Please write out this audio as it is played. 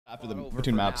After the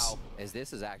between maps. As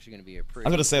this is actually going to be a pretty I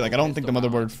was gonna say, like, I don't think the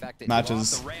motherboard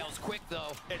matches. The rails quick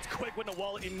though. It's quick when the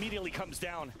wall immediately comes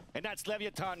down, and that's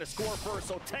Leviatan to score first.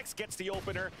 So Tex gets the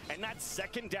opener, and that's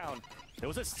second down. There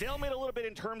was a stalemate a little bit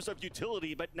in terms of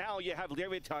utility, but now you have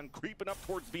Leviatan creeping up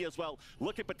towards B as well,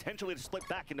 looking potentially to split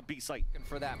back into B site.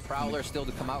 For that Prowler still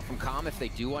to come out from Com if they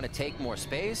do want to take more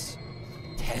space.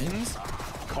 Tens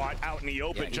caught out in the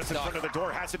open, just in front of the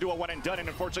door, has to do a one and done, and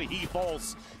unfortunately he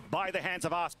falls by the hands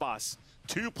of ASPAS.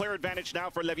 2-player advantage now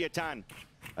for Leviatan,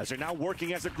 as they're now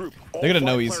working as a group. They're gonna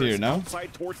know he's here, no?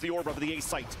 Outside towards the orb of the A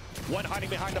site. One hiding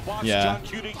behind the box. Yeah. John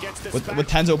Cutie gets With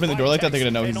Tens opening the door like that, they're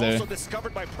gonna know he's there. Also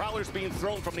discovered by Prowlers being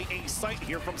thrown from the A site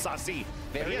here from Sasi.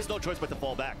 He has no choice but to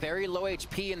fall back. Very low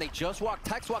HP, and they just walked.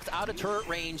 Tex walked out of turret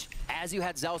range as you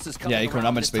had Zealous coming. Yeah, he couldn't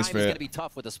have much space for it. It's gonna be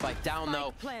tough with the spike down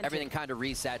though. Everything kind of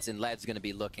resets, and Led's gonna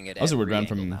be looking at it. That was a weird round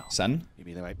from Sen.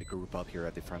 Maybe they might be group up here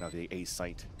at the front of the A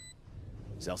site.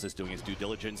 Zealous is doing his due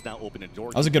diligence, now opening the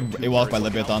door. That was a good A-walk by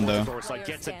Leviatan though.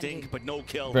 Gets a dink, but no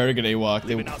kill. Very good A-walk.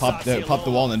 They popped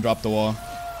the wall and then dropped the wall.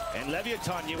 And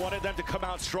Leviatan, you wanted them to come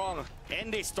out strong,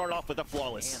 and they start off with a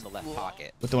flawless. And the left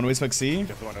pocket. With the one-way spike C?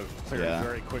 Just want to clear it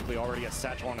very quickly. Already a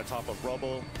satchel on the top of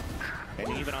Rubble. And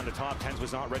even on the top, Tens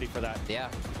was not ready for that.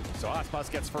 Yeah. So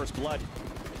ASPAS gets first blood.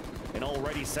 And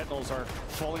already Sentinels are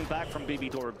falling back from BB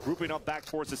door, grouping up back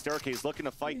towards the staircase, looking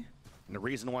to fight. And the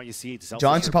reason why you see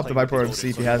John should pop the Viper to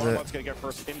see if he has it. Gonna get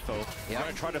first info.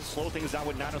 Gonna try to slow things down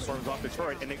with nanostorms off the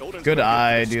turret, and the good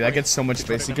eye, dude. That gets so much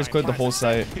space. He just cleared the whole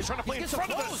site. He's trying to play in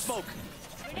front of the smoke.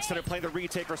 Instead of playing the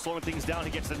retake or slowing things down,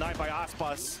 he gets denied by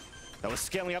ASPAS. That was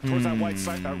scaling up towards that right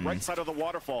side of the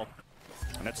waterfall.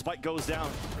 And that spike goes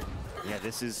down. Yeah,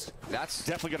 that's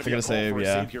definitely going to be a call for a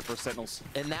save here for Sentinels.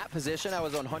 In that position, I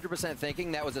was 100%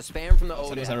 thinking that was a spam from the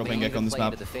Odin. Playing on this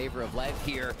map. To the favor of Lev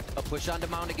here. A push on to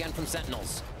mount again from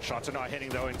Sentinels. Shots are not hitting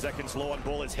though, and Zekin's low on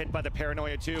bullets, hit by the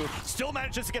Paranoia too. Still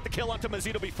manages to get the kill onto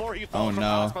Mazito before he falls from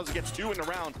ASPAS. Gets 2 in the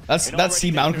round. That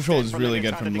C mount control is really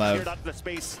good from Lev.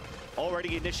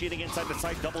 Already initiating inside the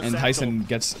site, double and Tyson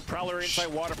gets Prowler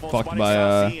inside waterfall, fucked by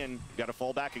and got to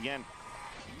fall back again.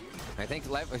 I think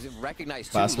Lev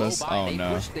recognized too.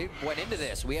 They went into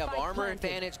this. We have armor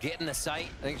advantage, getting the site.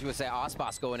 I think she would say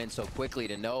ASPAS going in so quickly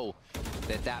to know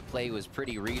that play was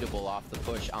pretty readable off the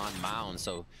push on Mound.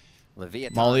 So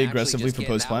Leviatan Molly aggressively for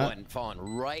post plant. Falling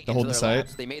right to hold the site.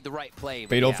 They made the right play.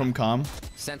 Fatal from Com.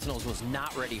 Sentinels was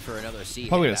not ready for another C.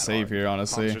 Probably gonna save here,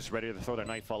 honestly. Com's just ready to throw their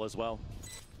nightfall as well.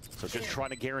 So just trying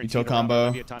to guarantee Util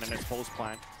combo. Leviatan in his post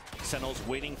plant. Sentinels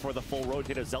waiting for the full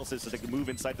rotate of Zealous so they can move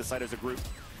inside the site as a group.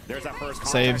 There's that first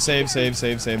save.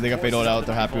 They got fataled out.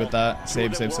 They're happy with that.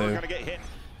 Save.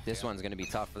 This one's going to be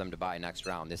tough for them to buy next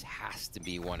round. This has to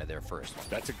be one of their first ones.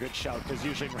 That's a good shout, because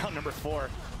usually in round number 4,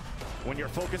 when you're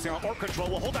focusing on orc control,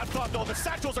 we'll hold that thought though. The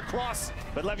satchel's across,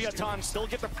 but Leviatan still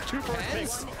get the 2 first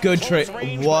picks. Good trade.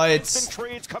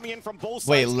 What?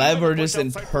 Wait, Lev are just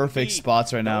in perfect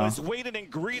spots right now. Wait,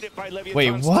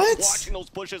 what? Watching those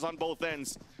pushes on both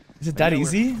ends. Is it that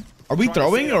easy? Are we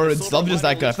throwing, or is Lev just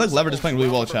that good? I feel like Lev are just playing really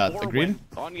well, chat. Agreed?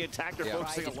 On the attack, they're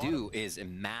focusing what they do is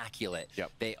immaculate.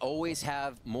 They always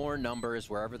have more numbers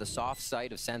wherever the soft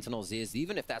site of Sentinels is,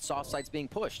 even if that soft site's being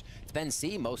pushed. It's been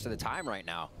C most of the time right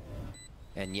now.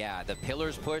 And yeah, the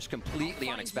pillars push, completely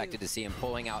unexpected to see him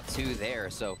pulling out 2 there.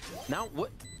 So now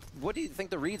what do you think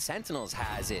the read Sentinels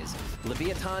has is?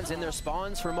 Leviatan's in their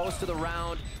spawns for most of the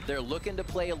round. They're looking to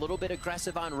play a little bit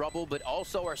aggressive on Rubble, but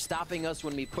also are stopping us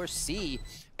when we push C,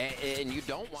 and you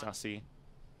don't want... Sasi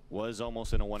was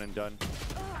almost in a one and done.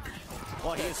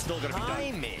 Well, he is still going to be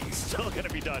done. Still going to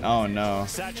be done. Oh, no.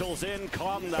 Satchels in,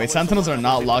 calm. Wait, Sentinels are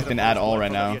not locked in at all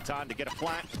right now. To get a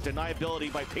flat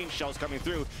deniability by paint shells coming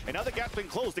through. And now the gap's been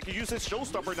closed. They can use this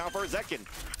showstopper now for a Zekin.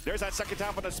 There's that second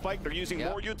tap on the spike. They're using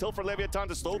more util for Leviatan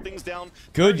to slow things down.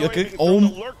 Good.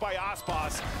 Lurk by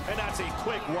ASPAS. And that's a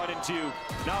quick 1 and 2.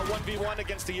 Now 1v1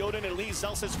 against the Odin, and Lee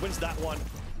Celsius wins that one.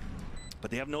 But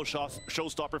they have no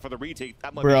showstopper for the retake.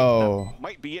 That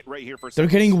might be it right here for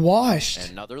Sentinels. They're getting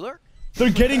washed. Another lurk. They're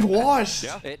getting washed.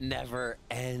 It never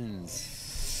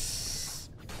ends.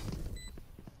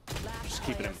 Just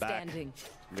keeping him back.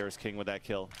 There's King with that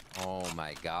kill. Oh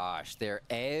my gosh, they're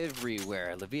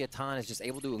everywhere. Leviatan is just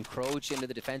able to encroach into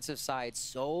the defensive side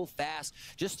so fast,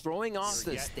 just throwing off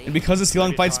the stage. And because the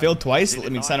stealing fights failed twice, I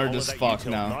mean, Center just fucked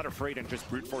now.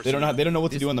 They don't know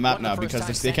what to do on the map now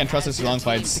because they can't trust the stealing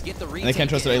fights, and they can't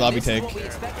trust their A lobby take.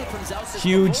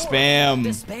 Huge spam.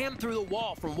 The spam through the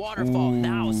wall from Waterfall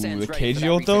now sends the KG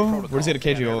ult though? Where's he at a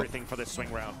KG ult? For this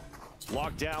swing round.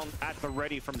 Locked down at the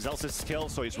ready from Zelsa's kill,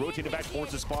 so he's rotating back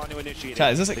towards the spawn to initiate.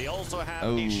 Chat, is this They also have a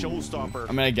showstopper.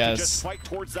 I mean, I guess. To just fight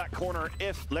towards that corner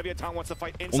if Leviatan wants to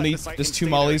fight inside Only the site. there's 2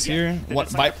 mollies here.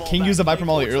 What? King used the Viper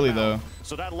molly early though.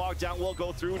 So that lockdown will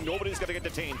go through. Nobody's gonna get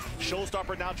detained.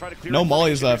 Showstopper now trying to clear. No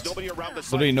mollies left.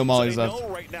 Literally no mollies left.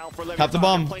 Tap the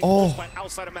bomb. Oh.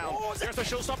 Outside of Mount. There's the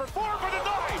showstopper. 4 for the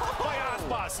 9 by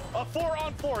ASPAS. A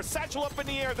 4-on-4. Satchel up in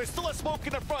the air. There's still a smoke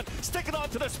in the front. Sticking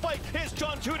onto the spike. Here's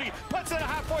John Judy. Puts it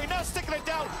halfway. Now sticking it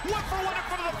down. 1 for 1 in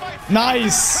front of the fight.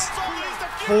 Nice.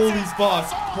 Holy fuck.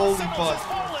 Holy fuck.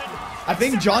 I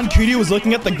think John Cudi was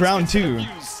looking at the ground too.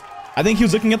 I think he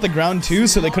was looking at the ground too,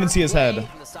 so they couldn't see his head.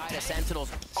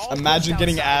 Imagine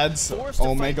getting ads.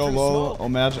 Omega low.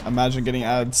 Imagine getting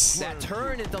ads.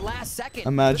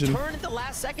 Imagine.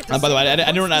 By the way, I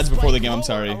didn't run ads before the game. I'm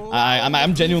sorry.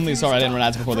 I'm genuinely sorry I didn't run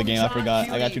ads before the game. I forgot.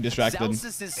 I got too distracted.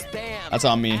 That's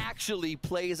on me.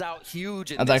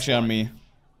 That's actually on me.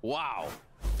 Wow.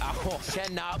 Oh,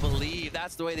 cannot believe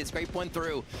that's the way they scrape one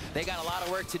through. They got a lot of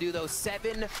work to do though.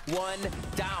 7-1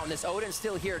 down. This Odin's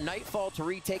still here. Nightfall to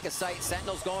retake a site.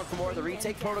 Sentinel's going for more of the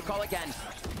retake protocol again.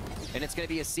 And it's going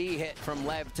to be a C hit from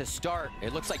Lev to start.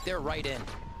 It looks like they're right in.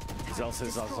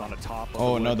 Zelsa's on the top.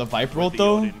 Oh no, the Viper ult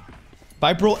though.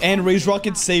 Viper ult and Raise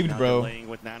Rocket saved, bro.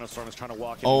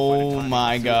 Oh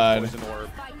my god.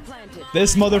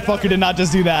 This motherfucker did not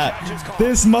just do that.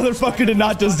 This motherfucker did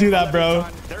not just do that, bro.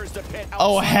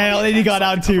 Oh hell, and he got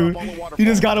out too. He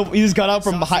just got out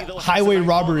from highway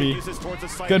robbery.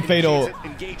 Good fatal.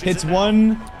 Hits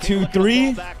 1, 2,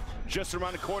 3.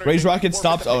 Raise Rocket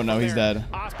stops. Oh no, he's dead.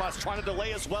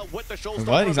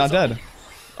 What? He's not dead.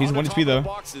 He's 1 HP though.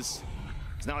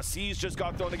 Now C's just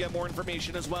got thrown to get more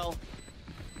information as well.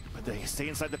 But they stay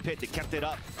inside the pit. They kept it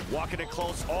up. Walking it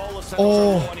close. All of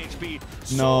Sentinels are 1 HP.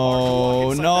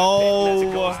 No,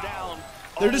 no.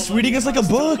 They're just reading us like a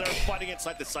book.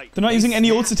 They're not using any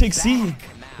ults to take C.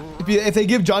 If they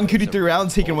give John Cudi 3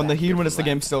 rounds, he can win us the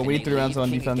game still. We need 3 rounds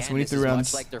on defense. We need 3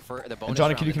 rounds. And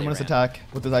John Cudi can win us attack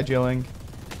with his IGLing.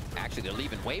 Actually, they're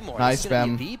leaving way more. Nice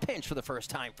spam. B pinch for the first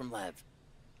time from Lev.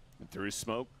 Through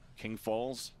smoke, King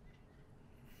falls.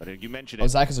 But you mentioned it.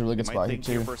 Zach is a really good spot here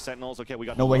too. Okay, we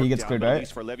got no way he gets cleared, right?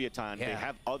 For Leviatan. They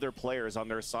have other players on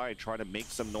their side trying to make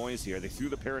some noise here. They threw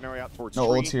the paranoia out towards no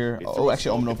ults here. Oh,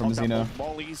 actually, Omno from Xeno.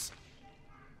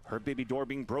 Her baby door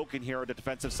being broken here on the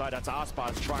defensive side. That's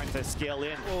ASPAS trying to scale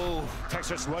in. Oh,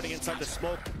 Texas running inside the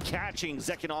smoke, catching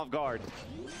Zekin off guard.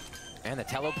 And the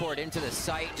teleport into the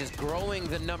site, just growing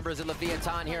the numbers of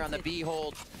Leviatan here on the B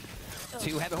hold.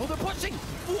 To have it. Oh, they're pushing.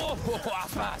 Whoa,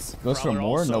 ASPAS. Goes for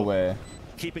more? No way.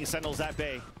 Keeping Sentinels at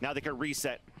bay. Now they can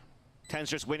reset. Ten's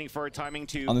just waiting for a timing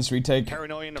to on this retake.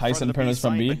 Tyson Paranoia's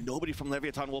from B. But nobody from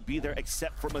Leviatan will be there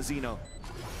except for Mazzino.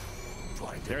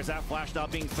 There's that flash now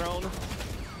being thrown.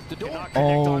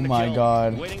 Oh my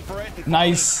god. Waiting for it.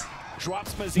 Nice.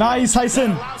 Nice,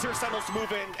 Tyson.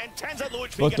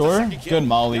 Both door. Good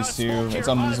mollies too. It's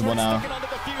unusable now.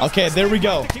 Okay, there we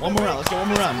go. One more round. Let's get one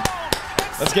more round.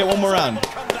 Let's get one more round.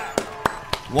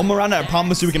 One more round, and I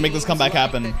promise you we can make this comeback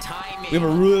happen. We have a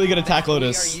really good attack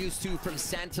Lotus. We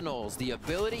have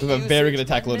a very good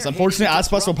attack Lotus. Unfortunately,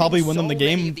 ASPAS will probably win them the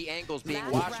game with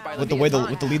the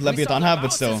lead Leviatan have,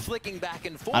 but still,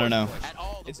 I don't know.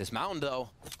 This mountain though,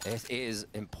 it is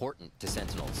important to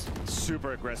Sentinels.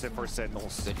 Super aggressive for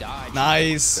Sentinels. Good dodge.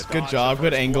 Nice, good job,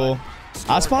 good angle.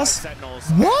 ASPAS?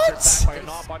 What?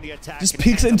 Just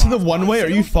peeks into the one way. Are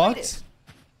you fucked?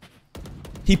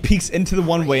 He peeks into the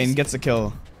one way and gets a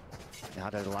kill.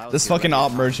 This fucking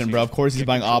op merchant, bro. Of course he's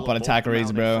buying op on attack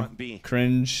raids, bro.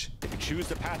 Cringe. They can choose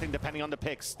the pathing depending on the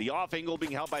picks. The off angle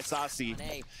being held by Sassy.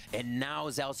 And now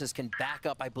Zelsis can back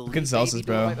up, I believe. Look at Zelsis,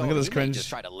 bro. Look at this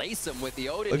cringe.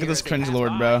 Look at this cringe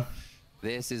lord, bro.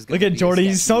 Look at Jordy.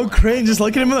 He's so cringe. Just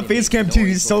look at him in the face cam too.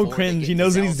 He's so cringe. He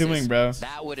knows what he's doing, bro.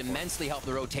 That would immensely help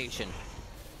the rotation.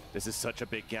 This is such a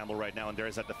big gamble right now, and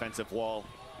there's that defensive wall.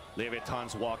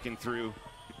 Leviatan's walking through.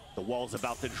 The wall's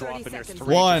about to drop, and there's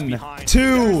 3 1,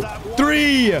 2,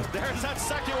 3.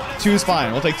 2 is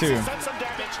fine. We'll take 2.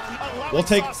 We'll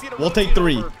take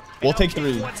 3. We'll take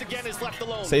 3.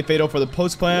 Save Fatal for the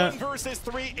post plant.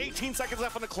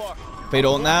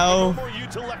 Fatal now.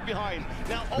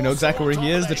 We know exactly where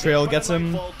he is. The trail gets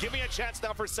him. Giving a chance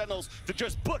now for Sentinels to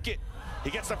just book it. He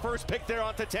gets the first pick there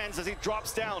onto Tens as he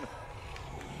drops down.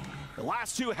 The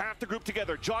last 2 have to group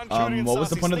together. John what was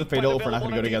the point of the fatal if we're not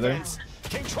gonna go together?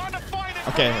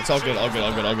 Okay, it's all good, all good,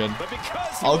 all good, all good.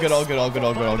 All good, all good, all good,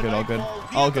 all good, all good, all good.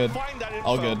 All good.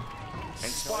 All good.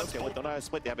 And Spot, don't know how to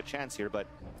split, they have a chance here, but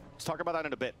Let's talk about that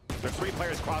in a bit. There's 3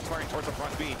 players crossfiring towards the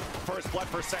front B. First blood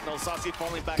for Sentinels. Saucy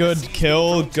falling back. Good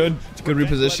kill. Good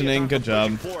repositioning. Good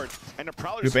job.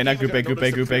 Group A, not Group A. Group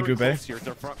A. Group A. Group A.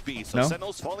 No?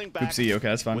 Group C. Okay,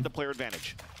 that's fine. With the player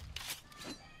advantage.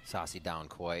 Saucy down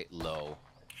quite low.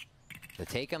 The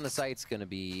take on the site's going to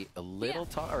be a little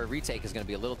tough, or retake is going to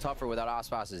be a little tougher without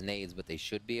ASPAS' nades, but they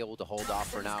should be able to hold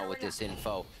off for now with this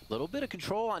info. A little bit of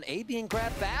control on A being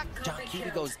grabbed back. John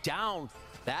Cutie goes down.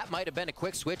 That might have been a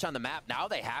quick switch on the map. Now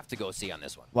they have to go C on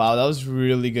this one. Wow, that was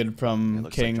really good from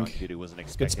King.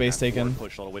 Like good space taken.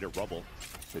 Push all the way to rubble,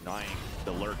 denying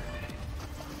the lurk.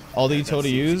 All the utility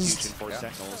used. For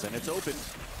Sentinels, and it's open.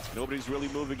 Nobody's really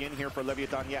moving in here for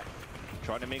Leviatan yet.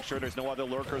 Trying to make sure there's no other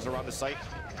lurkers around the site.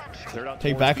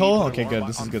 Take back hole? Okay, good.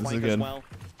 This is good. This is good.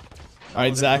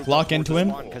 Alright, Zach, lock into him.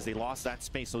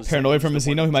 Paranoid from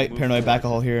Mazino. He might paranoid back a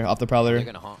hole here off the Prowler.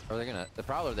 They're gonna the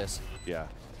Prowler this. Yeah,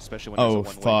 especially when there's a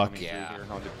one-way fuck. Here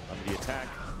on the attack.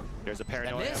 There's a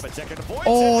paranoid, but Zach avoids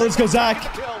Oh, let's go, Zach.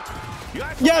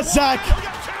 Yes, Zach.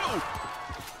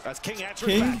 That's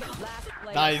King.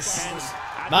 Nice.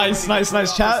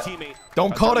 Nice, chat.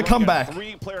 Don't call it a comeback.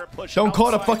 Don't call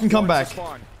it a fucking comeback.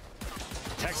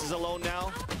 Tex is alone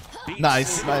now.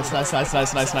 Nice.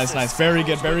 Very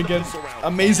good.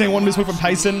 Amazing one-way smoke from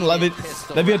Tyson.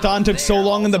 Leviatan took so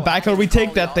long in the back of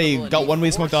retake that they got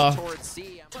one-way smoked off.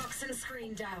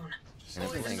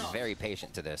 Everything's very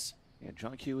patient to this. Yeah,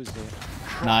 John Q is there.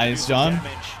 Nice, John.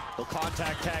 He'll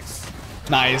contact Tex.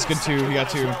 Nice, good 2. He got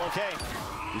 2.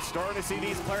 You're starting to see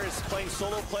these players playing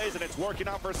solo plays, and it's working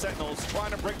out for Sentinels.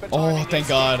 Trying to break the Oh, thank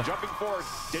God. Jumping forward,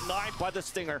 denied by the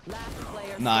Stinger.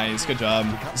 Nice, good job.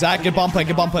 Zach, get bomb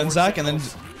plant, Zach, and then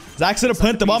Zach's gonna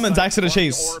plant the bomb and Zach's gonna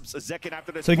chase. So he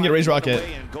can get Raise Rocket.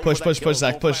 Push,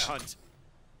 Zach, push.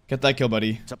 Get that kill,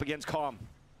 buddy. It's up against Calm.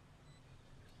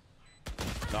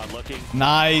 Not looking.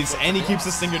 Nice, and he keeps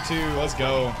the Stinger too. Let's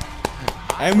go.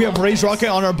 And we have Raise Rocket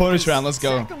on our bonus round. Let's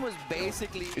go.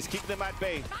 He's keeping them at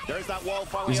bay. There's that wall.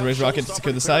 Use Raise Rocket to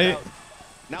secure the site.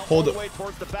 Hold it.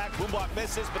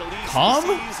 Calm?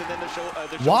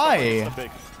 Why?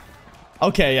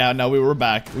 Okay, yeah, no, we're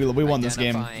back. We won this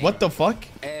game. What the fuck?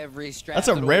 That's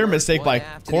a rare mistake by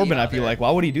Corbin, I feel like. Why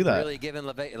would he do that? Really giving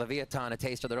Leviatan a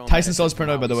taste of their own Tyson still has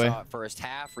paranoid, by the way. First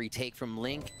half, retake from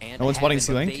Link, and no one's spotting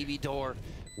C-Link. Baby door.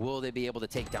 Will they be able to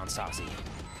take down Saucy?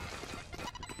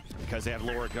 Because they have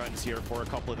lower guns here for a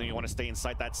couple of them. You want to stay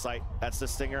inside that site. That's the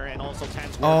Stinger, and also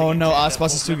Tens. Oh no,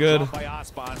 ASPAS is too good.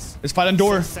 It's fight on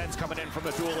door.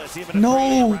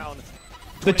 No.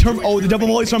 The double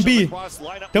mollies from B.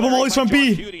 Double mollies from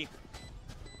B.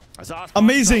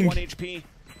 Amazing.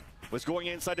 Was going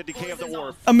inside the decay of the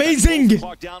wharf. Amazing.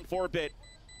 Down for a bit.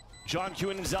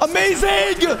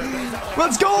 Amazing!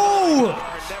 Let's go!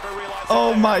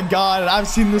 Oh my god, I've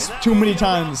seen this too many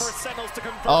times.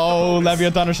 Oh,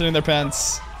 Leviatan are shitting their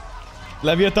pants.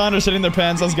 Leviatan are shitting their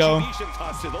pants. Let's go.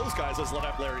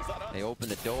 They open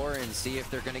the door and see if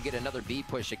they're going to get another B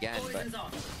push again, but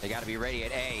they got to be ready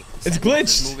at A. It's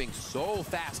glitched. Moving so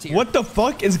fast here. What the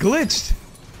fuck is glitched?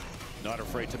 Not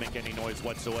afraid to make any noise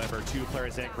whatsoever. 2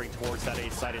 players anchoring towards that A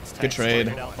side. It's good trade.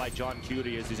 Out by John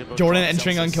Cutie as he's Jordan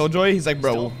entering on Killjoy. He's like,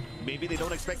 bro. Still, maybe they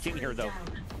don't expect King here, though.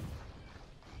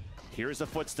 Here's the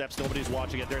footsteps. Nobody's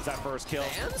watching it. There's that first kill.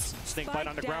 Snake bite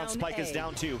on the ground. Spike is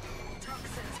down 2.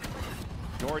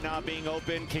 Door now being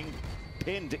open. King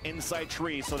pinned inside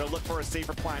tree, so they'll look for a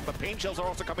safer plan. But pain shells are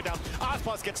also coming down.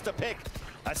 ASPAS gets to pick.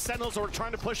 Sentinels are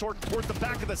trying to push towards the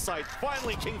back of the site.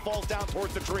 Finally, King falls down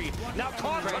towards the tree. Now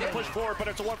Khan trying to push forward, but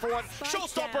it's a 1-for-1.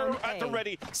 Showstopper at the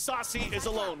ready. Saucy is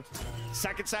alone.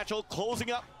 Second satchel closing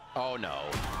up. Oh no.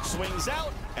 Swings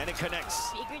out, and it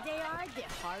connects.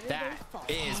 That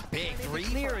is big. 3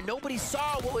 clear, and nobody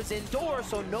saw what was indoors,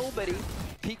 so nobody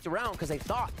peeked around because they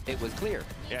thought it was clear.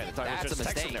 Yeah, they thought it was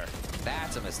just mistake.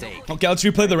 That's a mistake. Okay, let's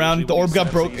replay the round. The orb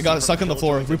got broke. It got stuck on the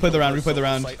floor. Replay the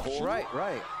round.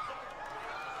 Right.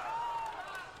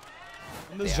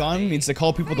 This John needs to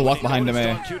call people to walk behind him,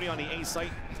 eh? Cutie on the A site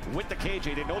with the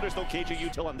KJ. They know there's no KJ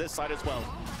util on this side as well.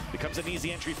 Becomes an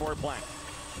easy entry for a plank.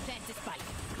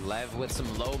 Lev with some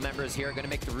low members here, going to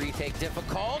make the retake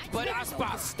difficult, but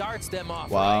ASPAS starts them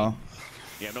off. Wow. Right.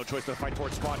 Yeah, no choice but fight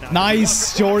towards spawn now.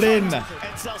 Nice, Jordan.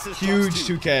 Huge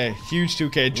 2K. Huge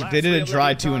 2K. They did a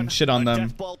dry 2 and shit on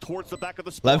them.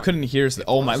 Lev couldn't hear.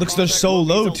 Oh my, looks, they're so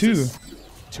low too.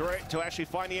 To actually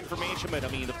find the information, but I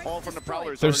mean, the call from the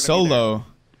Prowlers. They're so low.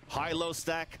 High-low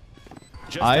stack.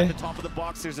 Just at the top of the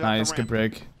box. Nice, good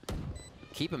break.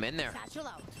 Keep him in there.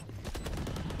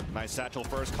 Nice satchel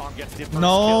first. Kong gets the first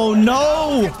no, kill.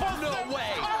 no! No way!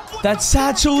 That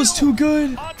satchel is too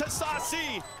good. Onto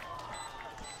Saucy.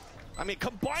 I mean,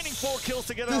 combining 4 kills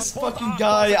together. This fucking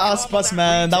guy, ASPAS,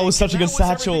 man, that was such a good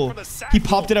satchel. He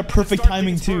popped it at perfect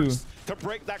timing too.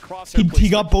 He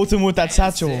got both of them with that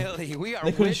satchel.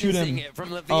 They couldn't shoot him.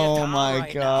 Oh my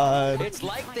god.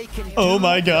 Oh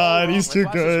my god, he's too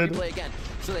good.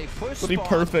 So they push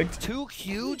perfect. 2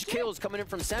 huge kills coming in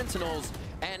from Sentinels,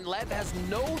 and Lev has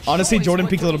no Honestly, choice Jordan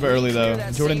but peeked a to little bit early though.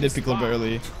 that Jordan same did peek a little bit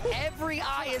early. Every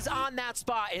eye is on that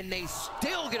spot, and they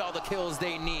still get all the kills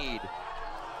they need.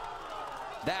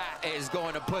 That is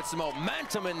going to put some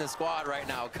momentum in the squad right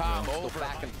now. Combo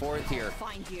back and forth here.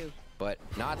 But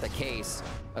not the case.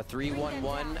 A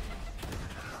 3-1-1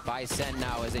 by Sen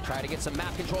now as they try to get some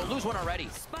map control. Lose one already.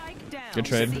 Good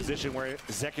trade. Position where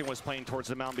Zekin was playing towards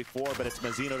the mound before, but it's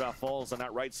Mazzino that falls on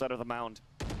that right side of the mound.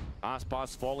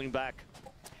 ASPAS falling back.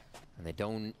 And they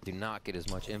do not get as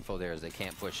much info there as they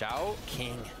can't push out.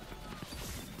 King.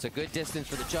 It's a good distance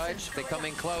for the judge. They come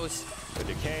in close. The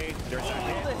decay. There's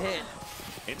the hit.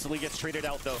 Instantly gets traded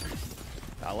out though.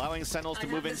 Allowing Sentinels to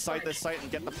move inside this site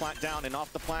and get the plant down, and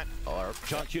off the plant,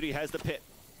 John Cutie has the pit.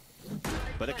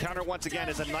 But the counter once again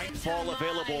is a Nightfall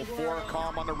available for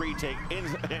Calm on the retake. And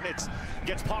it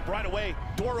gets popped right away.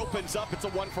 Door opens up, it's a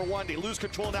 1-for-1. They lose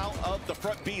control now of the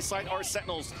front B side are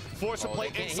Sentinels. Force to play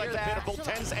inside the pit of both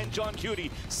Tens and John Cutie.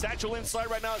 Satchel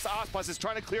inside right now as ASPAS is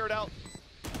trying to clear it out.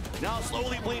 Now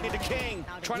slowly bleeding to King,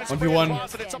 trying to spray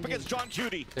across, and it's up against John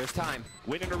Cutie. There's time.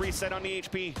 Winning to reset on the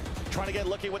HP, trying to get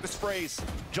lucky with the sprays.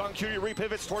 John Cutie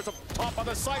repivots towards the top of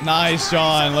the site. Nice,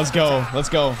 John. Let's go. Let's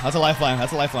go. That's a lifeline.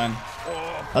 That's a lifeline.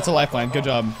 That's a lifeline. Good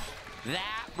job.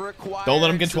 That requires Don't let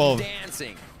him get 12.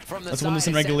 dancing from the Let's win this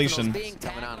in regulation.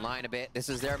 Coming online a bit. This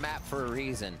is their map for a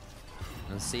reason.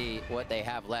 Let's see what they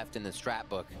have left in the strat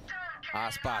book.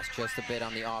 ASPAS just a bit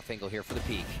on the off angle here for the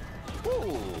peak.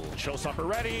 Ooh. Showstopper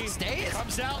ready. Stays.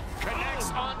 Comes out,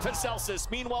 connects onto Celsius.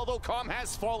 Meanwhile, though, Calm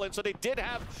has fallen, so they did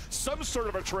have some sort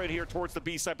of a trade here towards the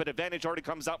B side, but advantage already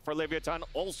comes out for Leviatan.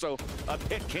 Also, a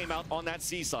pit came out on that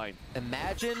C side.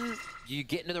 Imagine you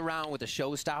get into the round with a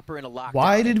showstopper and a lockdown.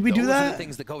 Why did we do Those are that? the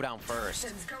things that go down first.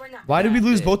 Why did we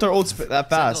lose both our ults that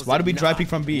fast? Why did we dry peek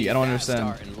from B? I don't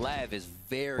understand. And Lev is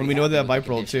very when we know they have happy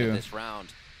Viper ult with the condition too. of this round.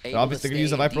 Obviously, they're gonna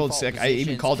use the Viper ult C. I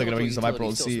even called they're gonna use the Viper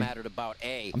ult C.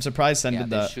 I'm surprised Sen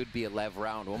did that. This should be a Lev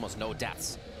round, almost no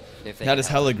deaths. That is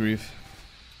hella grief.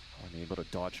 Unable to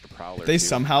dodge the Prowler. If they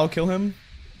somehow kill him.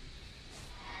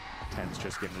 Ten's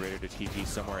just getting ready to TP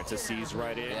somewhere. It's a C's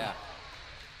right in. Yeah.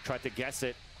 Tried to guess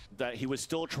it, that he was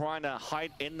still trying to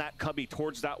hide in that cubby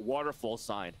towards that waterfall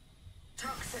side.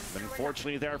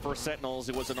 Unfortunately there for Sentinels,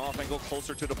 it was an off angle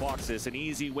closer to the boxes. An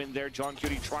easy win there. John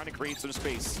Cutie trying to create some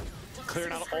space.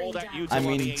 Clearing out all that util. I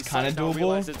mean, it's kind of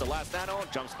doable. The last nano,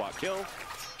 jump spot kill.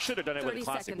 Should have done it with a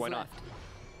classic, why not?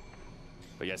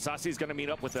 But yeah, Sasi's going to meet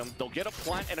up with them. They'll get a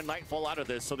plant and a Nightfall out of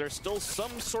this, so there's still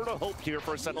some sort of hope here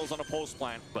for Sentinels on a post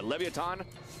plant. But Leviatan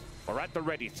are at the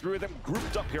ready. 3 of them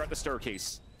grouped up here at the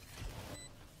staircase.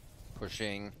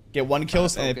 Pushing. Get 1 kill.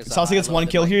 If Sasi gets 1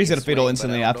 kill here, he's gonna fatal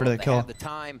instantly after the kill. The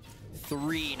time,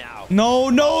 3 now. No,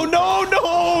 no, no,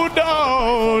 no,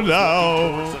 no,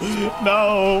 no,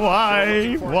 no. Why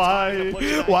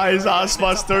is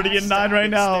ASPAS 30 and 9 right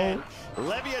now?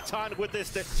 Leviatan with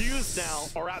this defuse now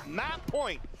are at map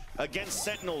point against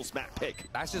Sentinels map pick.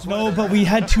 That's just no, but we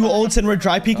had 2 ults and we're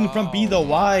dry peeking from B though.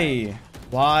 Why?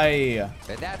 Why?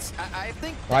 I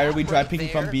think why are we dry peeking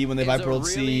from B when they Viper ult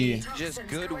C? Just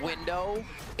good window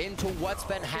into what's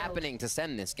been happening to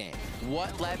Sen this game.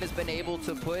 What Lev has been able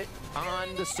to put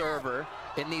on the server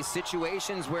in these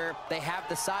situations where they have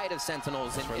the side of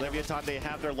Sentinels. For Leviatan, they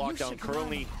have their lockdown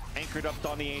currently anchored up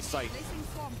on the A site.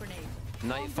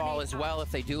 Nightfall as well if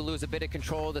they do lose a bit of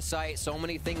control of the site. So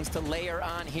many things to layer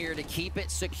on here to keep it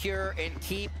secure and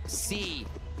keep C.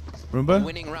 Roomba?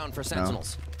 Winning round for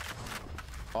Sentinels. No.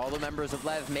 All the members of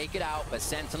Lev make it out, but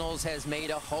Sentinels has made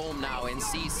a home now in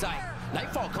C site.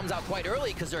 Nightfall comes out quite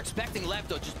early because they're expecting Lev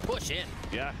to just push in.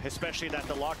 Yeah, especially that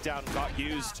the lockdown got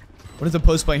used. What is the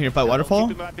post playing here? Fight Waterfall?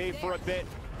 Keep him at bay for a bit,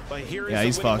 but here yeah,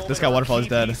 he's fucked. This guy Waterfall is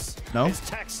dead. No?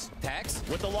 Tex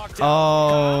with the lockdown.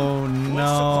 Oh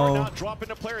no. Dropping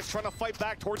the players trying to fight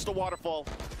back towards the waterfall.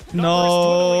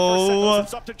 No.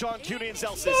 It's up to John Cutie and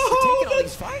Celsius. Taking all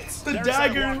these fights. The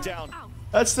dagger.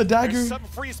 That's the dagger. There's some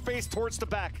free space towards the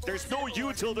back. There's no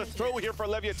util to throw here for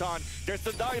Leviatan. There's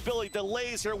the deniability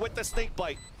delays here with the snake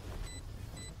bite.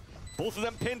 Both of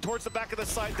them pinned towards the back of the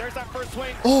side. There's that first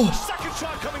swing. Oh. Second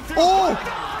shot coming through. Oh.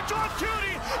 John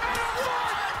Cutie.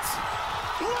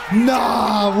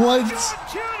 Nah, what?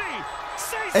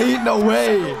 Ain't no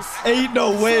way. Ain't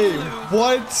no way.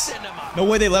 What? No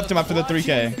way they left him after the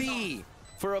 3K.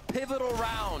 For a pivotal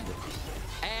round.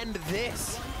 And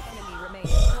this.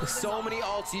 So many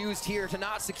ults used here to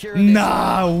not secure.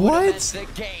 Nah, what? The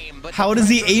game, but how does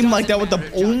he aim like that with the?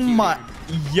 Oh my,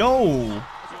 yo.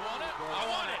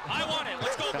 I want it.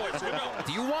 Let's go, boys.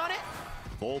 Do you want it?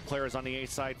 Both players on the A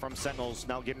side from Sentinels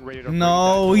now getting ready to.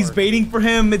 No, he's baiting for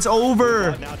him. It's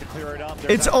over. Now to clear it up.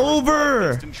 It's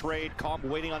over. Trade. Calm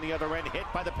waiting on the other end. Hit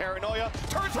by the paranoia.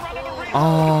 Turns around on the reload.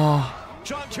 Oh.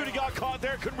 John Cutie got caught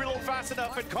there. Couldn't reload fast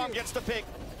enough, and Calm gets the pick.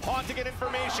 Hot to get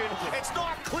information. It's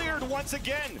not cleared once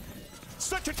again.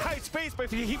 Such a tight space,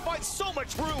 but he finds so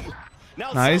much room.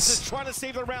 Now nice. Celsius trying to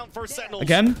save the round for Sentinels.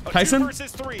 Again, Tyson. 2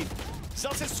 versus 3.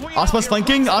 ASPAS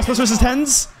flanking. ASPAS versus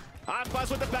tens. ASPAS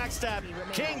with the backstab.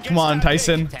 King Come on,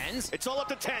 Tyson. It's all up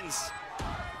to tens.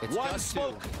 It's One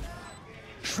smoke.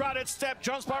 Shrouded step,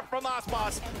 jump spot from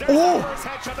ASPAS. There's Oh! the first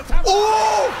headshot. The top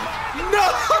Oh!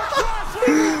 No!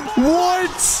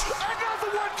 What?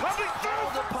 Another one coming through.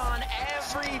 Upon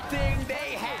everything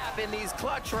they have in these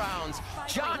clutch rounds,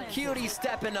 John Cutie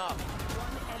stepping up.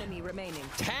 One enemy remaining.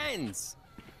 Tens.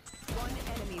 One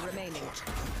enemy remaining.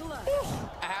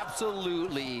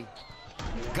 Absolutely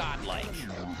godlike.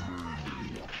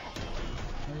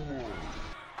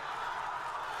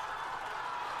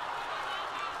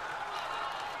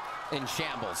 In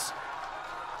shambles.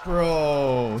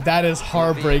 Bro, that is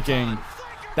heartbreaking.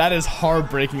 That is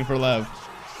heartbreaking for Lev.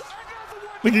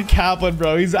 Look at Kaplan,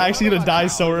 bro. He's actually gonna die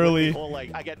so early.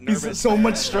 He's so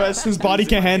much stress. His body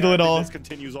can't handle it all.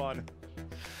 Continues on.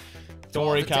 Don't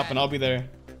worry, Kaplan. I'll be there.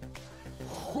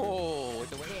 Oh,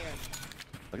 look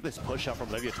at this push out from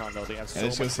Leviatan, though. They have so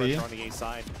let's go much see. pressure on the A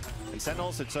side. And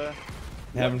Sentinels, it's a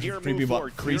They have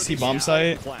a creasy bomb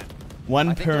site. site.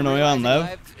 One paranoia on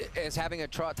Lev. is having a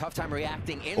tough time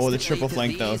reacting. Oh, the triple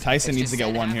flank though. Tyson needs to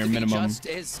get one here minimum.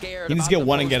 He needs to get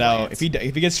one and get out. If he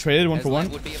gets traded 1 for 1.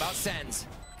 Would be about sends.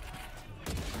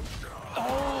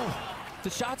 Oh, the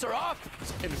shots are off.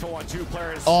 Info on 2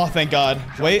 players. Oh, thank God.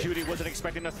 Wait. Judy wasn't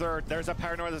expecting a third. There's a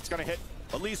paranoia that's gonna hit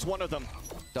at least one of them.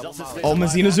 Oh,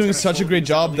 Mazzino's doing such a great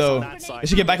job though. They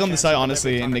should get back on the side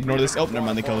honestly and ignore this. Oh, never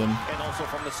mind. They killed him. And also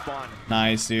from the spawn.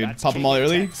 Nice, dude. Pop him all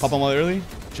early. Pop him all early.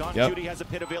 John Yep. Cutie has a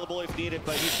pit available if needed,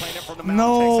 but he's playing it from the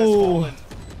No.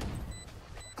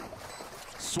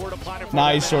 Sword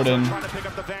Nice, Jordan.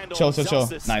 Chill.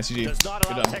 Nice,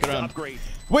 GG. Good round.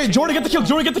 Wait, Jordan, get the kill.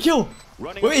 Jordan, get the kill.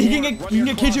 Wait, he can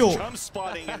get KGO.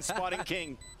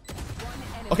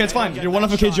 Okay, it's fine. You're 1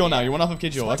 off of KGO now. You're 1 off of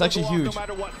KGO. That's actually huge.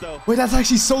 Wait, that's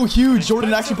actually so huge.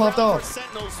 Jordan actually popped off.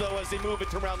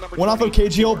 1 off of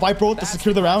KGO. Viper ult to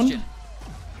secure the round.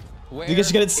 Did you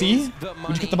guys get it C?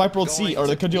 Would you get the Viper ult C or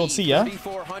the KGO ult C? Yeah.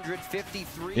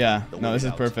 Yeah. No, this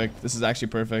is perfect. This is actually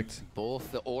perfect.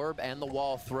 Both the orb and the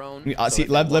wall thrown. See,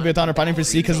 Leviatan are fighting for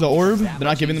C because of the orb. They're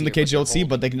not giving them the KGO ult C,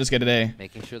 but they can just get it A.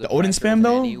 The Odin spam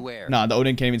though? Nah, the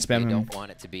Odin can't even spam him. Don't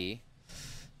want it to be.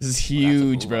 This is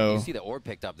huge, bro.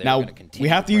 Now we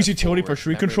have to use utility for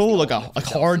shriek control, like a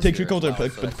hard take shriek control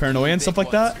with paranoia and stuff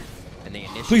like that.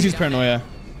 Please use paranoia.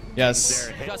 Yes.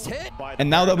 And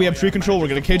now that we have shriek control, we're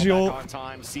gonna KGO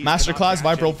masterclass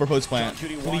Viper ult for post plant.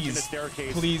 Please,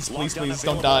 please, please, please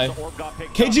don't die.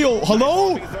 KGO,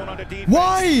 hello?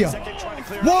 Why?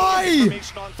 Why?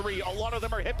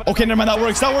 Okay, never mind. That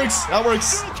works. That works. That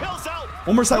works.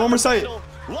 One more sight. One more sight.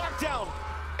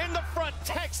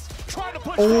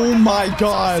 Oh my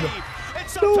God.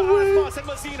 No way.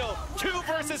 2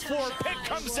 versus 4. Pick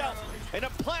comes out, and a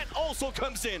plant also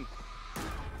comes in.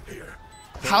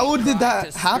 How did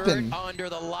that happen? Under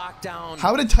the lockdown.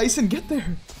 How did Tyson get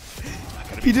there?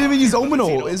 He didn't even use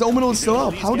Ominal. His Ominal is still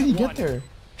up. How did he get there?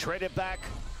 Traded back,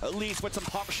 at least with some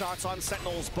pop shots on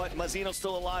Sentinels, but Mazzino's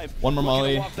still alive. One more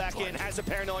Molly. Walk back in, has a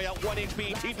paranoia, 1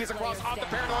 HP, TP's across off the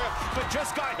paranoia, but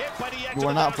just got hit by the edge. You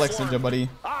are not flexing, buddy.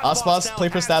 ASPAS, play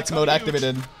for stats mode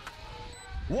activated.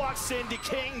 Walks in,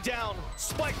 decaying down,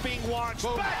 spike being launched,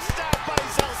 backstab by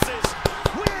Celsius.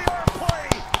 We are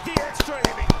playing the extra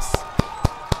innings.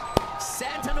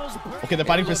 Sentinels. Okay, they're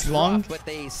fighting for C long. But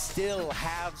they still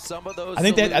have some of those. I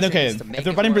think they. Okay, if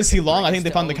they're fighting for C long, I think they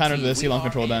found the counter to the C long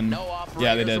control. Then,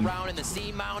 yeah, they did.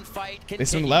 They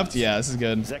swing left. Yeah, this is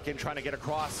good.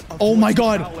 Oh my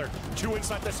God. 2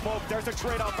 inside the smoke. There's a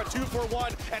trade-off, a 2 for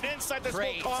 1, and inside the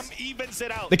smoke, Calm evens it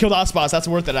out. They killed ASPAS. That's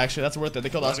worth it. Actually, that's worth it. They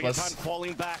killed ASPAS.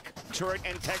 Falling back. Turret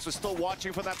and Tex was still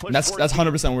watching for that push. That's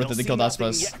 100% worth it. They killed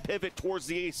ASPAS. Pivot towards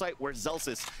the A site where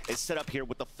Celsius is set up here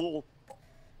with the full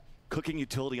cooking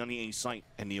utility on the A site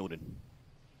and the Odin.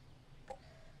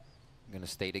 I'm gonna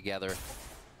stay together.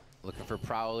 Looking for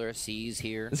Prowler, C's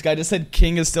here. This guy just said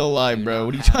King is still alive, bro.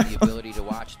 What are you talking about?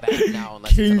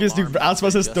 King is, dude,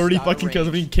 ASPAS has 30 fucking kills.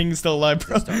 I mean, King is still alive,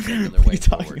 bro. What are you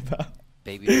talking about?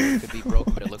 Baby could be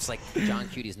broken, but it looks like John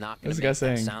Cutie's not gonna make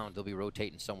that sound. They'll be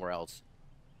rotating somewhere else.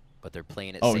 but they're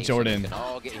playing it Oh, safe. Jordan. So we can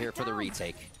all get here for the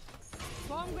retake.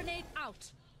 Bomb grenade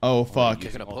out. Oh, fuck.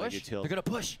 They're gonna push. They're gonna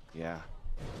push. Yeah.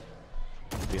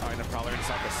 Behind the prowler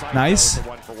inside the site. Nice.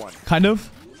 One for one. Kind of.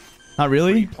 Not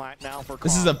really. Plant now for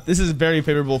This is very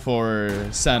favorable for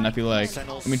Sen, I feel like. I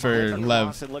mean for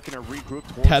Lev.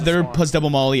 Tether plus double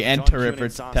molly and turret for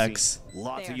Tex.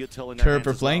 Turret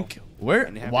for flank. Where?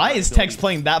 Why is Tex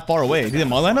playing that far away? Do they have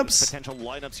molly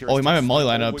lineups? Oh, he might have molly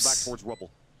lineups.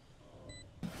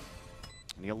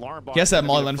 He has to have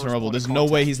molly lineups in Rebel. There's no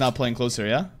way he's not playing closer,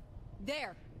 yeah?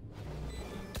 There.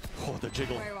 Oh, the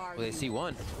jiggle. Well, they see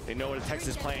one. They know what Tex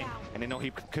is playing, and they know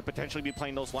he could potentially be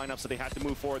playing those lineups, so they have to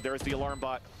move forward. There's the alarm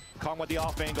bot. Kong with the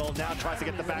off angle, now tries to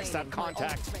get the backstab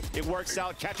contact. It works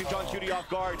out, catching John Cutie off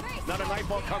guard. Now the night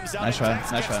ball comes out. Nice try,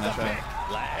 nice try, nice try.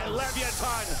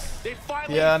 Leviatan, they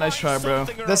finally Nice try, bro.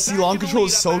 That C-long control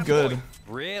is so good.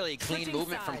 Really clean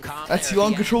movement from Kong. That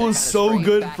C-long control is so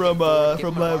good from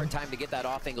Lev. Time to get that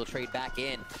off angle trade back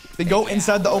in. They go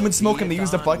inside the omen smoke and they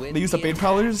use the bait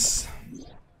prowlers.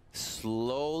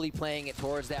 Slowly playing it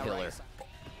towards that pillar.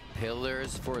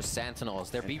 Pillars for Sentinels.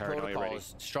 Their B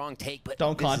protocols, strong take, but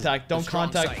don't contact.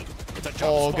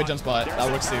 Oh, good jump spot.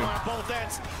 That works too.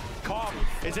 Kong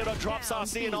is able to drop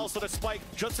Saucy and also the spike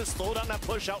just to slow down that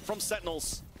push out from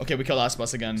Sentinels. Okay, we kill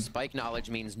ASPAS again. Spike knowledge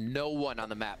means no one on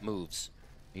the map moves.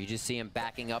 You just see him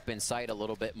backing up in sight a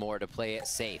little bit more to play it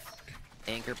safe.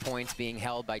 Anchor points being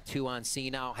held by 2 on C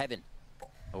now. Heaven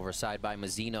overside by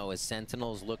Mazzino as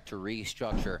Sentinels look to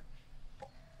restructure.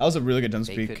 That was a really good jump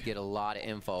They speak. could get a lot of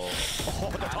info.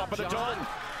 Oh, at the top of the dome.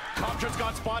 Contra's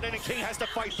got spotted and King has to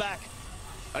fight back.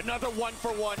 Another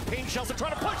 1-for-1. Ping shells are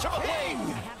trying to push him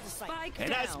away.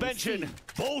 And as mentioned,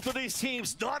 both of these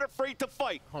teams not afraid to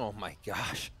fight. Oh my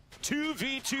gosh.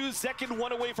 2v2, second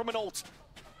one away from an ult.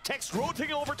 Tex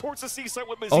rotating over towards the C site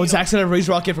with Mazzino. Oh, Zach's gonna raise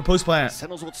rocket for post plant.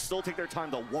 Sentinels will still take their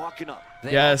time to walking up.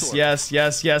 Yes. They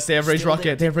have raised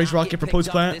rocket. They have raised rocket for post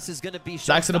plant.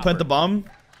 Zach's gonna plant the bomb.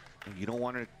 You don't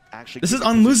want to actually. This is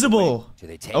unlosable.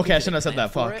 Okay, I shouldn't have said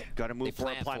that. for Fuck. Gotta move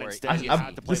for a plant instead.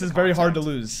 This is very hard to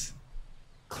lose.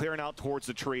 Clearing out towards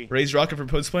the tree. Raise rocket for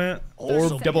post plant or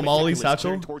double molly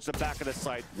satchel. Towards the back of the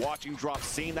site, watching drop,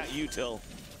 seeing that util.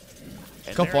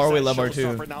 Look how far away Levar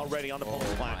too. Now ready on the Oh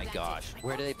my gosh.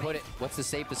 Where do they put it? What's the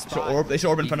safest spot? They should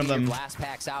orb in front of them. Blast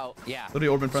packs out. Yeah. Literally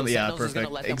orb in front of them. Yeah, Sentinels is gonna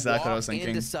perfect. let them Exactly what I was walk thinking.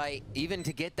 into sight, even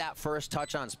to get that first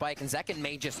touch on Spike, and Zekin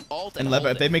may just ult And hold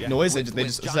Levar, if they it. make noise, they With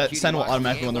just John Cutie Sen will watching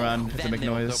automatically run the around angle, if they make then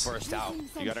they'll noise. burst out.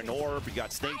 You got an orb, you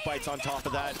got snake bites on top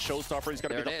of that. Showstopper is going to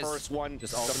be There the it is. first one, the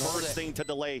Just ult and hold first it. thing to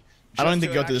delay. I don't Just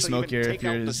think to go through the actually smoke even here if take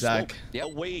out you're the Zach. smoke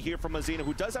away here from Mazzino,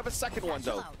 who does have a second one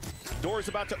though. Door is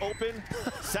about to open.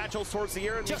 Satchel towards the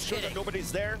air and make sure that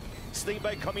nobody's there. Snake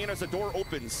bite coming in as the door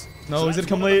opens. No, he's that's gonna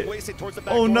come one of the late. wasted towards the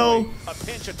back Oh, no. doorway. A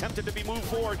pinch attempted to be moved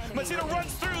forward. Mazzino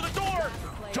runs through the door.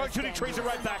 John Cutie trades it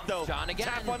right back though. John again.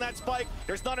 Tap on that spike.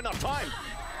 There's not enough time.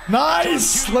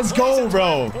 Nice! Let's go,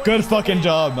 bro. Good fucking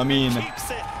job. I mean,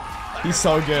 Keeps it. he's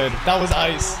so good. That was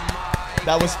ice.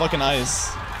 That was fucking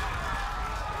ice.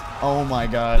 Oh my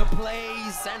god. The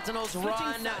plays, Sentinels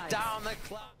run down the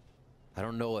clock. I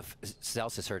don't know if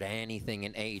Celsius heard anything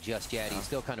in A just yet. He's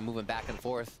still kind of moving back and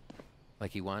forth,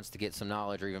 like he wants to get some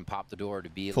knowledge or even pop the door to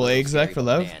be a Full little exec scary, for but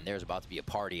Lev. Man, there's about to be a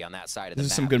party on that side of the There's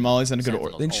map. some good mollies and a good orb.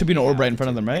 Sentinels There should be an only orb right have in front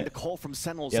of them, The right? call from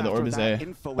Sentinels Yeah, the after orb is that A.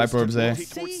 info Viper is orb's to A. rotate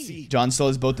towards C. John still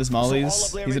has both his So all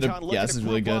mollies. of He's Leviatan gonna. looking Yeah, this to is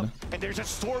really group good. up, and there's a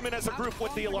storming as a group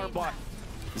with the alarm bot.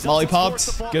 Molly Zelda popped.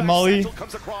 scores the ball Good back, molly. Satchel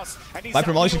comes across, and he's Viper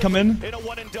out molly the should come open in. a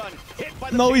one and done. Hit by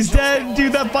the No, big he's shot. dead.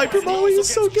 Dude, that Viper And he molly also is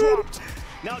so gets good. dropped.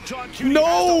 Now John Cutie No.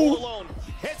 has to hold alone.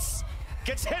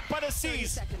 Gets hit by the 30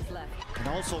 C's. seconds left. And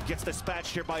also gets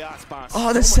dispatched here by ASPAS.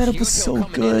 Oh, the So much setup was util so coming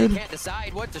in, good. They can't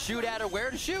decide what to shoot at or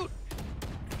where to shoot.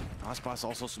 ASPAS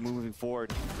also moving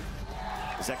forward.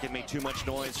 Zekin made too much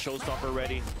noise. Showstopper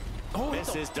ready.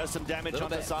 Misses, does some damage Little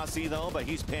on the bit. Saucy though, but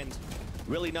he's pinned.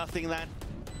 Really nothing that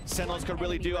Sentinels could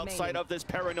really do outside of this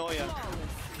paranoia.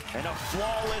 And a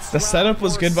flawless The setup round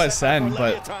was for good by Sen- Sen, for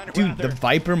but Leviatan, dude, the rather.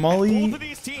 Viper And molly both of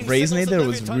these teams, Raising Sentinels there and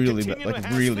was Leviatan really, continue like, to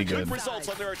have really good good. results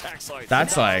on their attack side.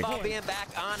 That's like. About being back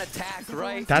on attack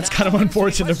right That's now. kind of Let's see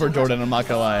unfortunate what's for the Jordan. rest I'm not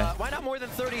gonna lie. Why not more than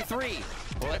 33?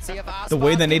 Well, let's see if The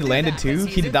way ASPAS the nade can do landed that, too,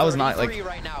 'cause he's that in was not, like, 33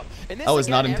 right now. And this that was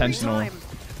not again, every intentional time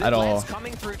the at all. Blitz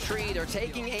coming through tree, they're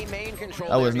taking a main control.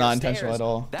 That was there not near intentional stairs. at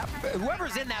all. That,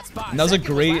 whoever's in that spot. And that was a Zekin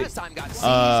great last time got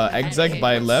seized exec and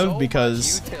by hit with Lev so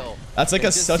because much util. that's like It a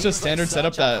just such a seems standard like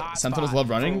setup such a that hot Sentinels spot love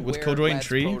for running with where Killjoy and Red's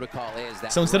Tree. protocol is,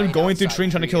 that So instead of right going through outside Tree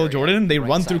and trying to tree kill area, Jordan, they right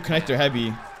run through side connector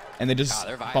heavy. and they just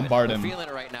they're vibing. bombard They're him. feeling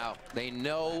it right now. They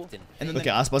know. And then look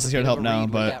at ASPAS is here to help now,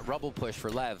 but rubble push for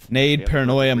Lev. nade,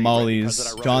 paranoia,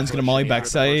 mollies. John's gonna molly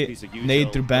backside.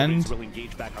 Nade through bend.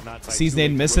 Sees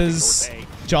nade, misses.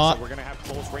 John.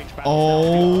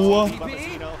 Oh.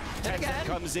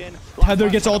 Tether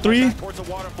gets all three.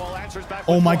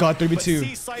 Oh my god,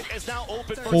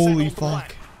 3v2. Holy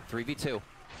fuck. 3v2.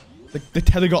 The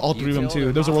Tether got all three of them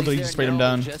too. There's a world that he just sprayed him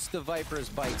down. Just the Viper's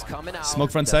bites coming out.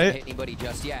 Smoke front Doesn't sight. hit anybody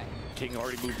just yet. King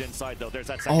already moved inside though. There's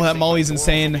that Oh, that molly's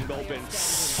insane.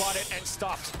 Spotted and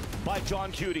stopped by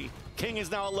John Cutie. King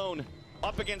is now alone.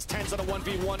 Up against Tens on a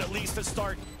 1v1 at least to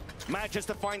start. Manages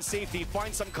to find safety,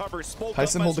 find some cover.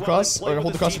 Tyson, hold the cross. Or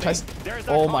hold the cross for Tyson.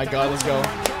 Oh my god, let's go.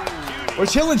 We're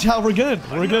chilling, chat. We're good.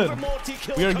 We're good.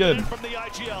 We are good.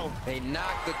 They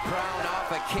knocked the crown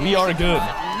off a King. We are good.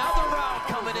 Another round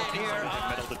coming in here.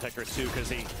 Metal detectors too, because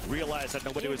he realized that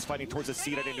nobody was fighting towards the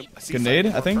seat. Good nade,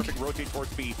 I think.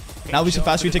 Now we should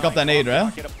fast retake off that nade,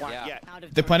 right? Yeah.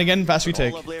 They plan again, fast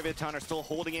retake.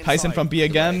 Tyson from B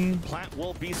again. Plant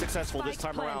will be successful this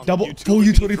time around. Double full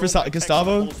utility for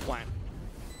Gustavo.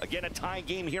 Again, a tie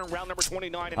game here in round number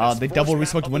 29. They double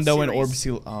resmoked window and orb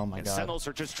seal. Oh my god. Sentinels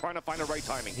are just trying to find the right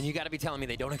timing. And you got to be telling me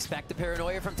they don't expect the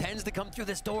paranoia from Tens to come through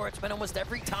this door. It's been almost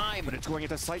every time. But it's going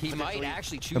into sight. He might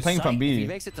actually choose. They're playing from sight. B. If he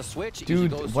makes it to switch,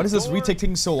 Dude, what is this retake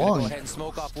taking so long? Go ahead and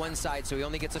smoke off one side, so he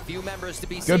only gets a few members to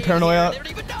be Good paranoia. They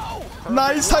don't even know.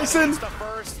 Nice, Tyson.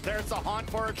 There's the haunt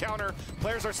for a counter.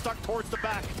 Players are stuck towards the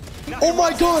back. Oh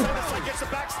my god.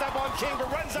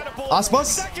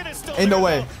 ASPAS? Ain't no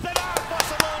way.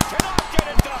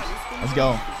 Let's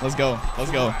go. Let's go.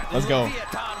 Let's go. Let's go.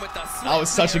 That was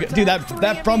such a good... Dude,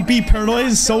 that from B paranoia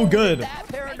is so good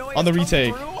on the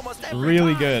retake.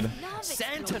 Really good.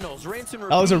 That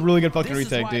was a really good fucking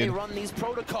retake, dude.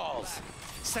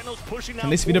 Can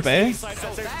they speed up A? There's 2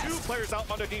 players out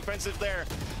on the defensive there,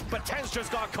 but Tens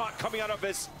just got caught coming out of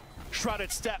his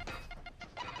shrouded step.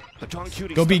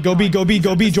 Go B, go B, go B,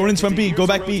 go B. Jordan's from B. Go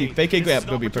back B. Fake A grab.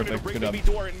 Go B. Perfect. Good job.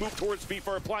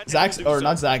 Zach's, or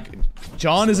not Zach.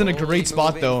 John is in a great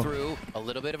spot though.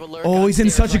 Oh, he's in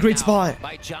such a great spot.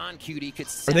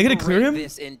 Are they gonna clear him?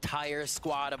 This entire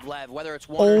squad of Lev, whether it's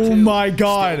 1 or 2, Oh my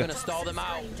god. gonna stall them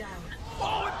out.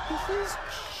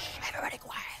 Everybody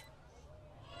quiet.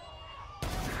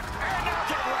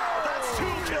 That's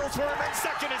 2 kills for him, and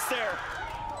second is there.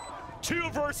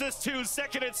 2 versus 2,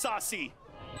 second and Saucy.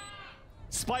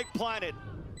 Spike planted.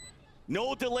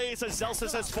 No delays as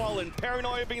Zelsis has fallen.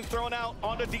 Paranoia being thrown out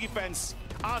on the defense.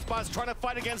 ASPAS trying to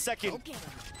fight against second.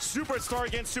 Superstar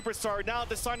against Superstar. Now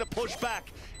deciding to push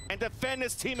back and defend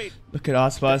his teammate. Look at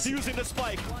ASPAS. Using the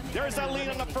spike. There's that lead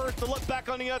on the first, the look back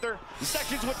on the other.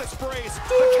 Seconds with the sprays.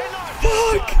 But cannot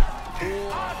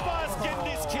ASPAS getting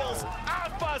these kills.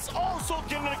 ASPAS also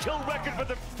getting a kill record for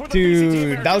the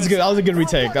Dude, VCT. that was good. That was a good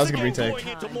retake. That was a good retake. Going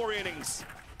into more innings.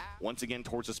 Once again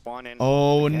towards the spawn end.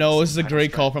 Oh no, this is a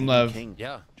great call from Lev.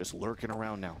 Yeah. Just lurking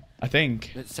around now. I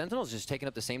think. The Sentinel's just taking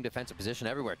up the same defensive position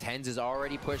everywhere. Tens is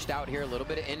already pushed out here. A little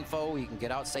bit of info. He can get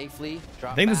out safely.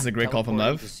 I think this is a great call from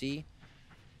Lev.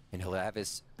 And he'll have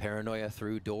his paranoia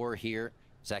through door here.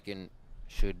 Second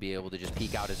should be able to just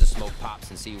peek out as the smoke pops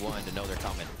and see one to know they're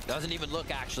coming. Doesn't even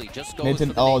look actually. Just goes.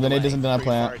 Oh, then it doesn't deny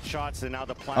plant.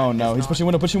 Oh no, he's pushing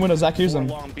window. Zach hears him.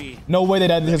 No way they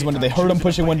died to his window. They heard him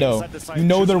pushing window. You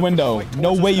know their window.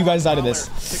 No way you guys died to this.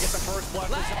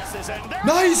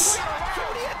 Nice.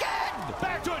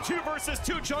 Back to a 2 versus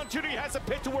 2. John Cutie has a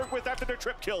pit to work with after their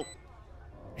trip kill.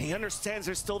 He understands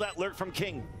there's still that lurk from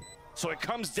King. So it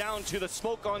comes down to the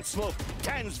smoke on smoke.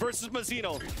 Tens versus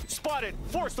Mazzino. Spotted,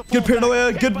 forced to fall Good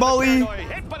paranoia, back. good molly.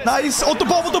 Nice. Ult the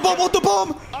bomb, ult the bomb, ult the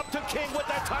bomb. Up to King with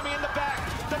that timing in the back.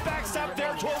 The backstab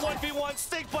there to a 1v1.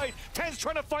 Snake bite. Tens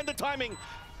trying to find the timing.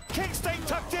 King staying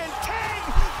tucked in. King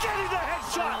getting the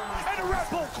headshot. And a Red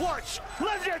Bull clutch.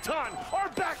 Leviatan are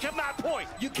back at that point.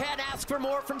 You can't ask for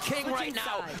more from King right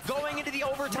now. Going into the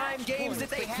overtime games that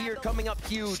they fear coming up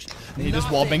huge. He just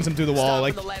wall bangs him through the wall.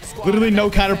 Like, literally no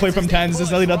counterplay from Tens.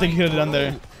 There's really nothing he could have done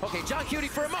there. Okay, John Cutie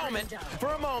for a moment.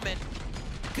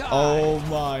 God, oh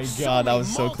my god, that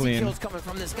was so clean. Kills coming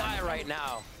from this guy right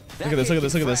now. Look at this, look at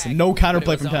this, look at this. No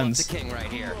counterplay from Tens. King right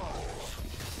here.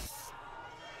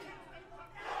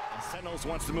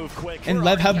 Wants to move quick. And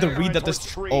Lev have the read that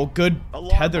this. Oh, good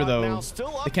tether though.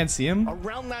 They can't see him.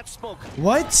 Around that smoke.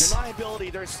 What?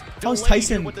 How is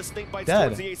Tyson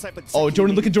dead? Oh,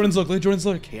 Jordan, look at Jordan's look. Look at Jordan's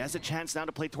look. He has a chance now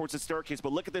to play towards the staircase,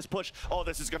 but look at this push. Oh,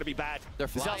 this is going to be bad. They're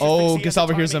flying. Oh,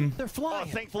 Gustavo hears him. They're flying.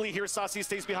 Oh, thankfully, here Saucy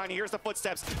stays behind. He hears the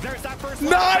footsteps. There's that first.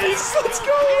 Nice. Let's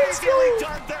go. Let's go.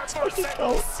 Done there for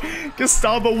Sentinels.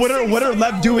 Gustavo, what are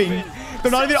Lev doing?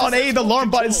 They're not even on A. The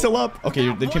alarm bot is still up. Okay,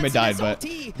 the teammate died, but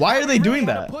why are they doing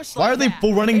that? Why are they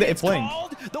full running the flank?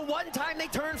 The one time they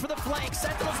turn for the flank,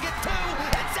 Sentinels get 2,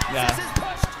 and Yeah. is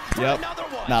pushed for Yep. another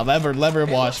one. Nah, lever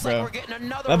wash, bro.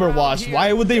 Lever wash.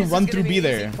 Why would they run through B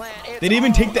there? They didn't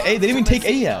even take the A. They didn't even take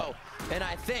A yet. And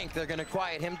I think they're gonna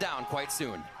quiet him down quite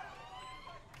soon.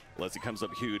 Leslie comes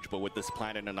up huge, but with this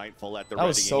plan and a nightfall at the That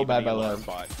was so bad by Lev.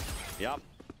 Yep.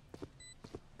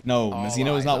 No,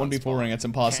 Mazzino is not 1v4ing. It's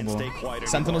impossible.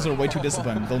 Sentinels are way too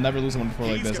disciplined. They'll never lose a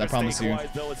 1v4 like this. I promise you.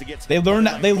 They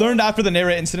learned after the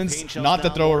Nera incidents not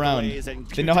to throw around.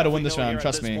 They know how to win this round.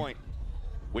 Trust me.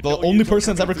 The only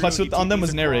person that's ever clutched on them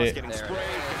was Nera.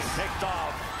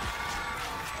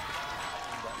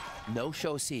 No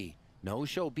show C. No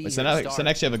show B. Sen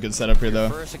actually have a good setup here, though.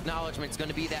 First acknowledgement is going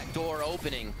to be that door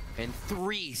opening, and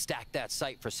 3 stack that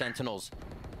site for Sentinels.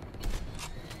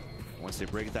 Once they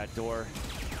break that door,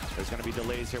 there's going to be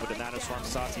delays here with the Nanoswarm.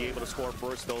 Sati able to score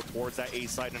first, though, towards that A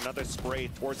side. Another spray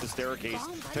towards the staircase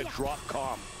to drop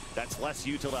Calm. That's less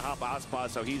util to help ASPAS,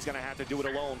 so he's going to have to do it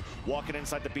alone, walking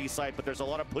inside the B side, but there's a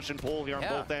lot of push and pull here on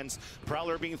both ends.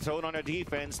 Prowler being thrown on a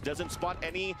defense, doesn't spot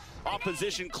any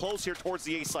opposition close here towards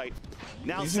the A side.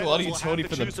 Now using a lot of utility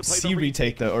for the C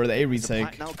retake, though, or the A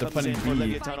retake. The fun B.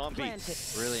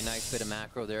 Really nice bit of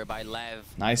macro there by Lev.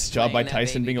 Nice job by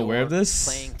Tyson being aware of this.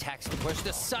 Playing text to push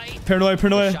the site.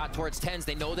 Paranoia. Shot towards 10s.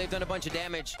 They know they've done a bunch of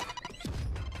damage.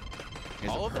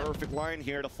 Perfect line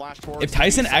here to flash towards. If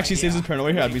Tyson actually saves his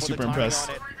paranoia here, I'd be super impressed.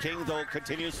 King, though,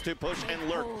 continues to push and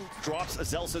lurk. Drops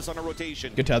Zelsis on a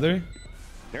rotation. Good tether.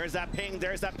 There's that ping,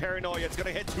 there's that paranoia. It's going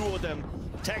to hit 2 of them.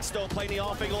 Texto playing the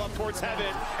off angle up towards heaven.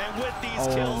 And with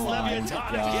these kills, Leviatan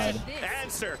again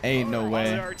answer. Ain't no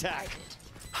way.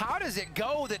 How does it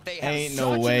go that they have Ain't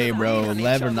no way, bro.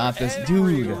 Lev or not this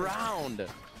dude. Round.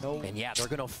 And yeah, they're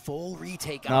gonna full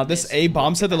retake. Now this A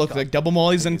bomb set that look like double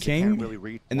mollies on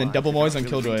King, and then double mollies on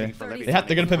Killjoy.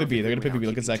 They're gonna pivot B. They're gonna pivot B.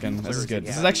 Look at second. This is good.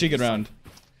 This is actually a good round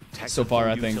so far,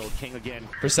 I think.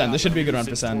 For Sen, this should be a good round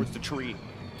for Sen.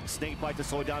 Snake bite to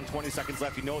slow down. 20 seconds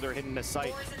left. You know they're hitting the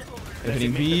site. They're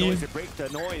hitting B.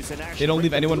 They don't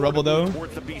leave anyone rubble though.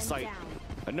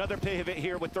 Another pivot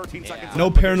here with 13 seconds.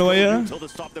 No paranoia.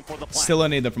 Still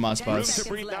an A from ASPAS.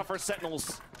 Now for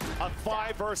Sentinels. A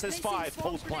 5 versus 5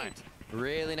 post plant.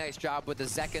 Really nice job with the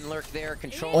Zekin lurk there,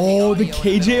 controlling. Oh, the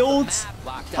KJ ult?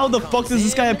 How the fuck does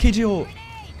this guy have KJ ult?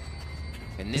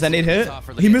 Is that nade hit?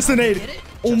 He missed a nade.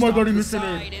 Oh my god, he missed a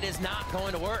nade. It is not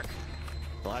going to work.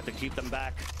 They'll have to keep them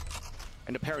back.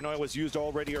 And the paranoia was used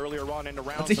already earlier on in the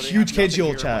round. That's a huge KJ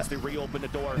ult, chat.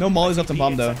 No mollies left on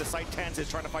bomb though. The site 10s is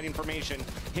trying to find information.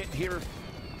 Hit here.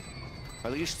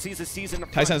 At least sees the season.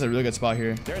 Tyson has a really good spot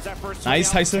here. There's that first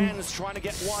nice, Tyson. Is trying to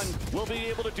get one. Will be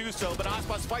able to do so, but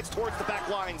ASPAS fights towards the back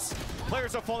lines.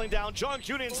 Players are falling down. John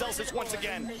Cutie and Celsius once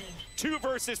again. 2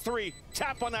 versus 3.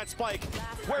 Tap on that spike.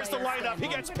 Where's the lineup? He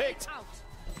gets picked.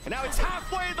 And now it's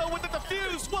halfway though with the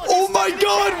defuse. Oh my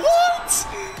god, what?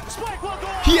 Spike will go.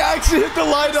 He actually hit the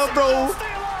lineup, bro.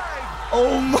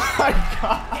 Oh my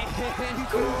god.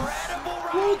 Incredible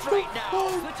rounds right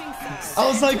now. I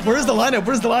was like, where's the lineup?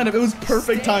 Where's the lineup? It was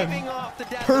perfect time.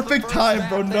 Perfect time,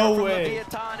 bro. No way.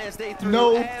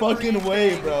 No fucking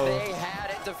way, bro.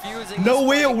 No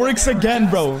way it works again,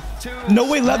 bro. No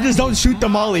way Lev just don't shoot the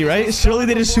molly, right? Surely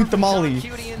they just shoot the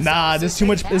molly. Nah, there's too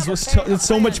much. There's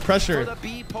so much pressure.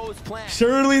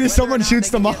 Surely someone shoots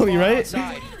the molly, right?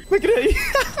 Look at it.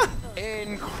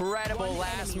 Incredible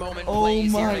last moment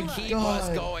plays here to keep us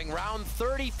going. Round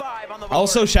 35 on the board.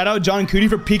 Also, shout out John Cootie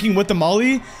for peeking with the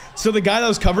molly. So the guy that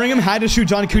was covering him had to shoot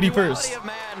John Cootie first.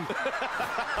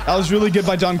 That was really good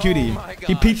by John Cootie.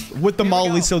 He peeked with the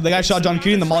molly, so the guy shot John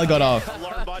Cootie and the molly got off.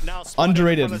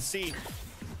 Underrated.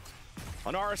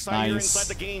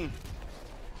 Nice.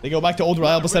 They go back to old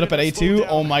reliable setup at A2.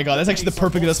 Oh my god, that's actually the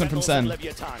perfect adjustment from Sen.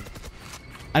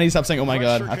 I need to stop saying, oh my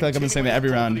god. I feel like I've been saying that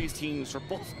every round.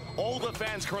 All the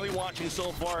fans currently watching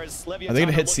so far as Are they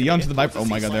gonna hit C onto the Viper? Oh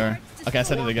my god, they are. Okay, I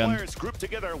said it again.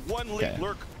 Okay.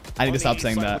 I need to stop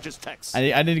saying that.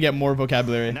 I need to get more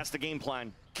vocabulary. And that's the game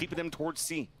plan. Keeping them towards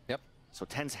C. Yep. So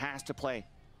Tens has to play.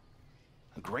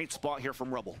 A great spot here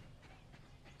from Rebel.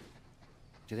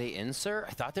 Do they insert?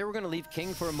 I thought they were going to leave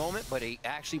King for a moment, but he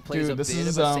actually plays a bit of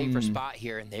a safer spot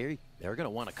here, and they're going to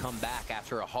want to come back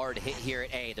after a hard hit here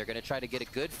at A. They're going to try to get a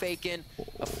good fake in.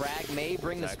 A frag may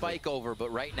bring the spike over,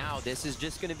 but right now this is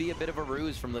just going to be a bit of a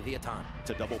ruse from Leviatan. It's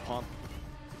a double pump.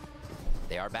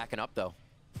 They are backing up though.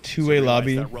 Two-way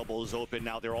lobby. That Rebel is open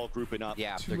now. They're all grouping up.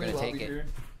 Yeah, they're going to take it.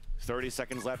 30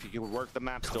 seconds left. You can work the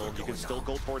map still. You can still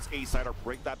go towards A side or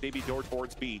break that baby door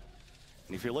towards B.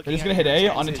 If you're They're just gonna hit A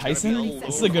onto Tyson.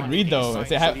 This is a good read though. If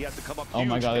they have, oh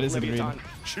my god, that is a good read.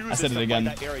 I said it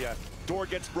again. Door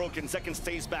gets broken. Second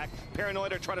stays back.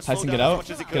 Paranoid trying to Tyson, get out.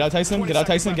 Get out, Tyson. Get out,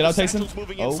 Tyson. Get out, Tyson.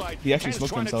 Oh, he actually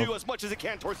smoked himself. Do as much as he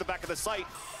can towards the back of the site.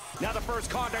 Now the first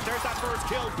contact. There's that first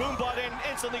kill. Boombot in,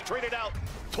 instantly traded out.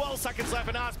 12 seconds left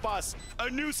in ASPAS. A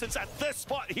nuisance at this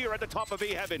spot here at the top of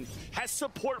A Heaven. Has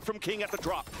support from King at the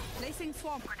drop. Placing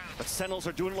swamp grenade. But Sentinels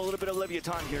are doing a little bit of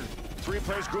Leviatan here. 3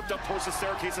 players grouped up towards the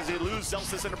staircase as they lose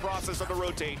Zelsis in the process of the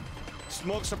rotate.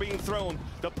 Smokes are being thrown.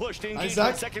 The push to engage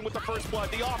in second with the first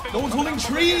blood. The offense. No one's holding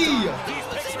tree.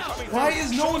 Why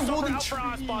is no one holding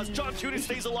tree? John Tudor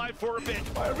stays alive for a bit.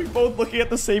 Why are we both looking at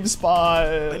the same spot?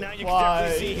 But now you can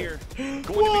definitely see here. Going to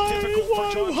be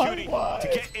difficult for John Tudor to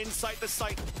get inside the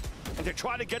site. And they're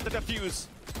trying to get the defuse.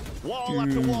 Wall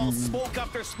after wall, smoke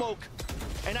after smoke.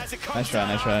 And as it comes down,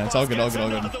 nice try. It's all good, all good, all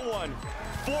good. One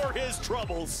for his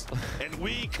troubles. And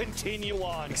we continue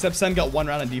on. Except Sen got 1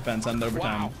 round of defense on the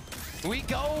overtime. Wow. We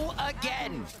go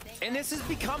again, and this is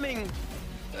becoming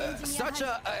such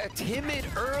a timid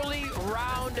early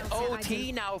round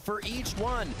OT now for each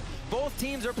one. Both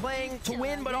teams are playing to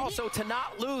win, but also to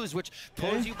not lose, which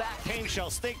pulls you back. Cane Shell,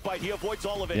 Snake Bite, he avoids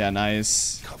all of it. Yeah,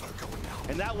 nice.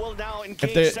 And that will now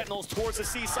engage Sentinels towards the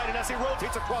C side, and as he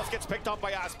rotates across, gets picked up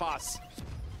by ASPAS.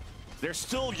 There's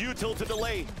still util to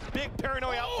delay. Big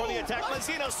Paranoid out for the attack.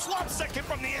 Lazina slops second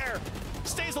from the air.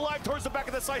 Stays alive towards the back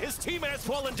of the site. His teammate has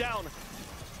fallen down.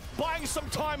 Buying some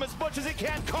time as much as he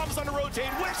can. Comes on the rotate.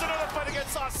 Wins another fight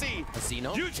against Asi.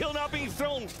 Util now being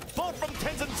thrown. Both from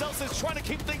Tens and Celsius trying to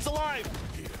keep things alive.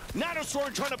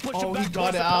 Nanosword trying to push him back. He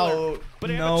got out.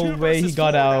 But no way he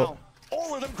got out. Now.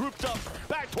 All of them grouped up,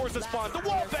 back towards the spawn. The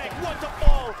wall bank, what to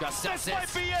fall. This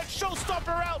might be it. Showstopper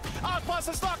out. ASPAS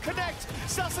does not connect.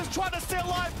 Celsius trying to stay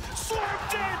alive.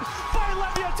 Swarmed in by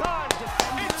Leviatan.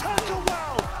 It took a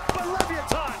while, but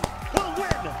Leviatan will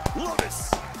win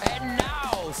Lotus. And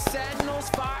now Sentinels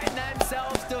find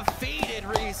themselves defeated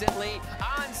recently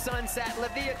on Sunset.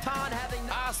 Leviatan having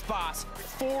ASPAS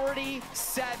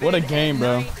 47. What a game,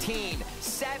 bro. 19.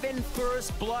 7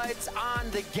 first bloods on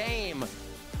the game.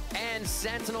 And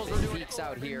Sentinels are doing peaks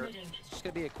out here. It's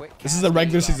gonna be a quick. This is a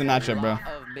regular season matchup, bro.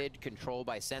 Mid control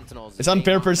by Sentinels. It's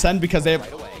unfair for Sen because they have.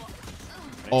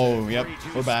 Oh, yep.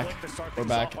 We're back. We're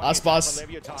back. ASPAS,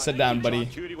 sit down, buddy.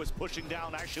 Was pushing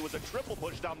down. Actually, was a triple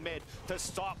push down mid to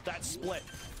stop that split.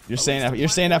 You're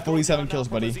saying that 47 kills,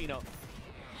 buddy.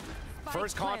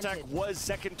 First contact was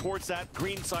second towards that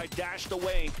green side, dashed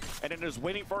away, and then is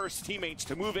waiting for his teammates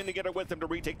to move in together with him to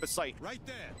retake the site. Right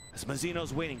there. As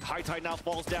Mazzino's waiting, High Tide now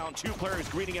falls down. 2 players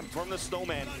greeting him from the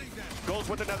snowman. Goes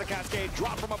with another cascade,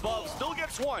 drop from above, still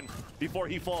gets 1 before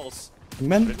he falls.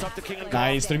 Man.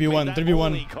 Nice, 3v1,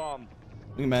 3v1.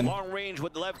 Wingman. Long range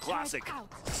with Lev Classic.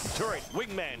 Turret,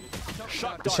 Wingman.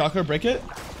 Shot. Does Shocker break it?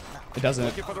 It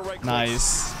doesn't.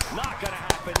 Nice. Not gonna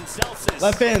happen. Celsius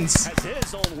Left fins. has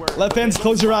his own work. Left fins,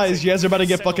 close your eyes. You guys are about to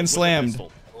get fucking slammed.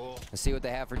 Let's see what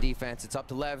they have for defense. It's up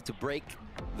to Lev to break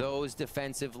those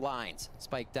defensive lines.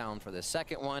 Spike down for the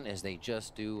second one as they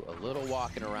just do a little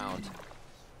walking around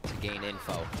to gain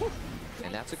info.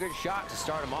 And that's a good shot to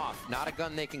start them off. Not a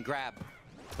gun they can grab,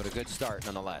 but a good start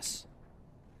nonetheless.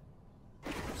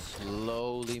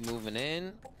 Slowly moving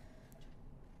in.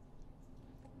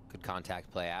 Good contact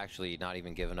play, actually not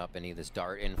even giving up any of this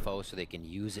dart info so they can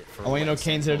use it for. Oh, you know,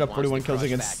 Kane's hit up 41 kills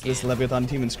against this Leviathan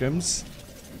team in scrims.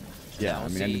 Yeah, I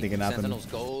mean, anything can happen. Sentinels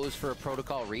goes for a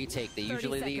protocol retake. They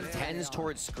usually leave 10s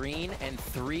towards screen, and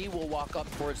 3 will walk up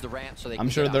towards the ramp. So they I'm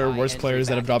sure there are worse players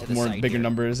that have dropped more bigger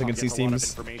numbers against these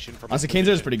teams. Honestly, Kane's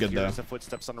is pretty good though.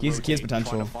 He has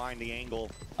potential.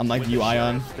 Unlike you,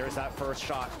 Ion. There's that first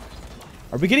shot.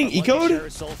 Are we getting eco'd?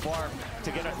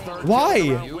 Why?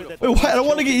 Wait, why? I don't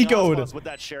want to get eco'd.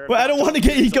 Wait, I don't want to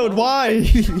get eco'd. Why?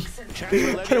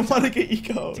 I don't want to get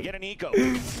eco'd. To get an eco.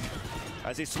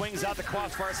 As he swings out the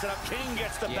crossfire setup, King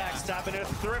gets the backstab, and a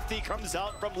Thrifty comes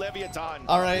out from Leviatan.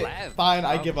 All right, fine,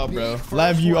 I give up, bro.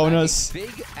 Lev, you own us. You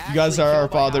guys are our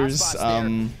fathers.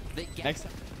 Next.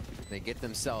 They get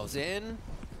themselves in.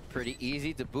 Pretty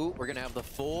easy to boot. We're gonna have the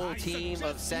full team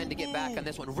of Sen to get back on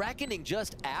this one. Reckoning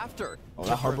just after. Oh,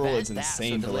 that hard roll is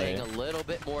insane delay. A little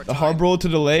bit more the hard roll to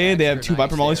delay. They have 2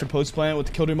 Viper mollies for post plant with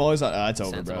the kill mollies. It's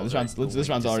over, bro. This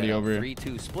round's already over.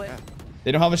 3-2 split.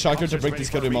 They don't have a shocker to break these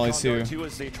kill mollies too. If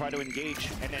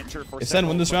Sen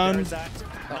win this round,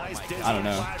 I don't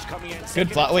know.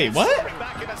 Good flat. Wait, what?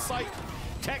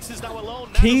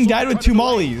 King died with 2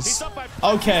 mollies.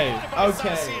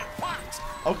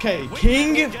 Okay,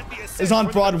 King is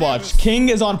on fraud watch. King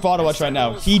is on fraud watch right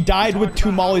now. He died with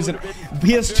 2 mollies and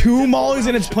he has 2 mollies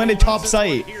in his planted top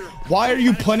site. Why are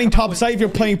you planting top site if you're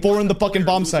playing 4 in the fucking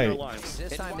bomb site?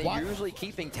 This time they're usually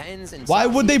keeping tens and Why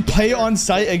would they play on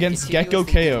site against Gecko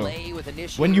KO?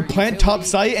 When you plant top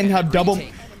site and have double,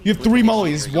 you have 3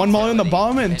 mollies. 1 molly on the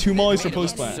bomb and 2 mollies for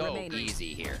post plant. So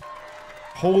easy here.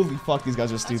 Holy fuck, these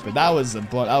guys are stupid. That was a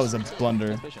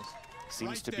blunder.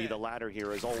 Seems to be the latter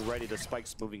here is already the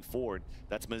spikes moving forward.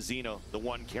 That's Mazzino, the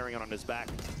one carrying on his back.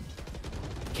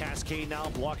 Cascade now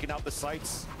blocking out the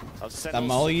sights of Sentinels. That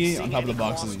molly on top of the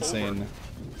box is insane.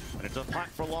 And it's a plant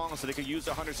for long, so they could use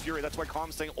the Hunter's Fury. That's why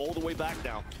Com's staying all the way back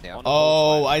now. Yeah.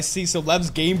 Oh, I see. So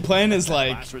Lev's game plan is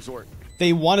like Last resort.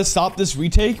 they want to stop this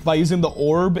retake by using the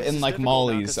orb and like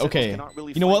mollies. Okay,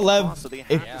 you know what, Lev?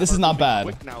 This is not bad.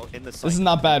 This is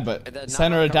not bad, but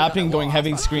center adapting, going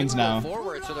heavy screens now.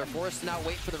 Forward, so they're forced to now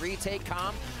wait for the retake.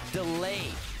 Com delay.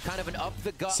 Kind of an up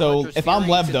the gut. So if I'm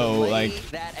Lev though, like,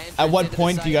 at what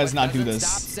point do you guys not do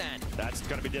this?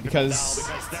 Because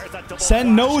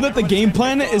Sen know that the game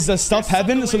plan is to stuff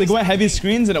heaven, so they go at heavy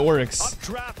screens and it works.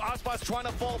 Updraft, ASPAS trying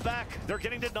to fall back. They're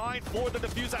getting denied for the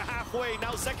diffuser halfway.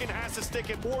 Now second has to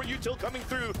stick it. More util coming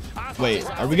through. Wait,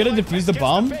 are we gonna defuse the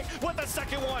bomb? With the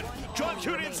second one, John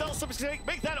Cutie himself some mistake.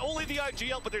 Make that only the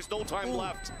IGL, but there's no time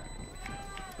left.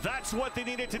 That's what they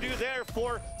needed to do there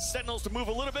for Sentinels to move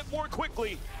a little bit more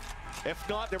quickly. If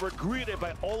not, they were greeted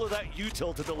by all of that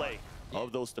util to delay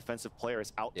of those defensive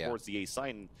players out towards the A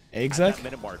side. Exact. At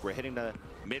that minute mark, we're hitting the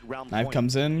mid-round Knife point.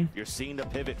 comes in. You're seeing the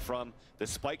pivot from the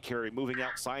spike carry moving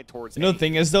outside towards You know the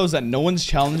thing is though, is that no one's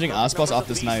challenging ASPAS off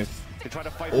this knife.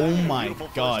 Oh my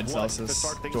god, Celsius.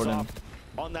 Jordan.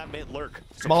 On that mid lurk.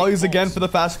 Mollies again for the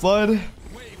fast flood.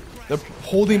 They're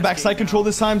holding backside control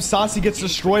this time. Saucy gets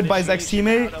destroyed by his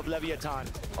ex-teammate. Leviatan.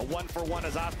 A 1-for-1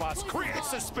 as ASPAS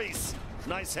creates the space.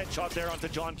 Nice headshot there onto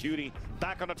John Cutie.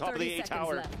 Back on the top of the A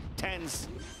tower. Tens,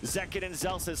 Zekin and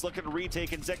Zelsis looking to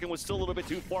retake, and Zekin was still a little bit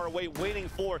too far away, waiting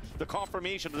for the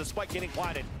confirmation of the spike getting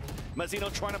planted.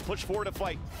 Mazzino trying to push forward to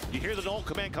fight. You hear the null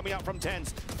command coming out from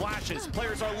Tens. Flashes,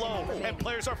 players are low, and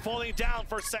players are falling down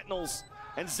for Sentinels.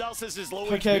 And Zelsis is low.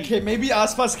 Okay, maybe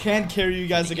ASPAS can carry you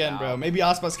guys again, bro. Maybe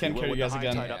ASPAS can carry you guys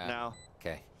again.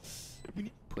 Okay.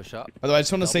 Push up. By the way, I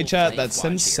just want to say, chat, that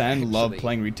since Sen love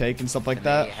playing retake and stuff like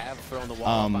that,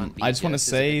 I just want to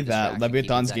say that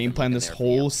Leviatan's game plan this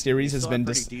whole series has been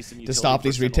to stop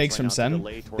these retakes from Sen.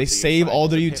 They save all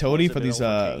their utility for these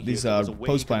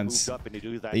post plans.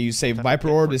 They use save Viper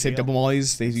Orb, they save double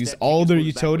mollies, they use all their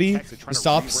utility to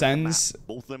stop Sen's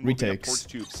retakes.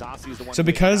 So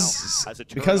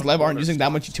because Lev aren't using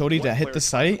that much utility to hit the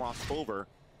site,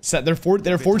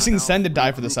 they're forcing Sen to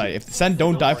die for the site. If Sen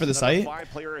don't die for the site,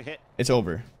 it's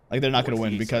over. Like, they're not going to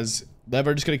win because Lev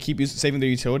are just going to keep saving their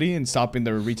utility and stopping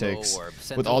their retakes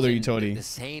with all their utility.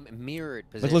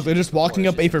 Look, they're just walking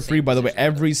up A for free, by the way,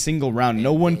 every single round.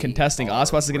 No one contesting.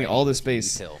 ASPAS is getting all the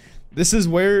space. This is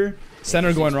where Sen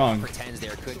are going wrong.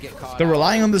 They're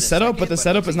relying on the setup, but the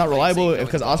setup is not reliable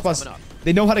because ASPAS,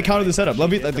 they know how to counter the setup.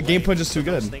 The game plan is just too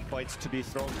good. Snake bites to be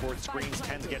thrown towards screens.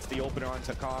 Tens gets the opener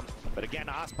onto Com. But again,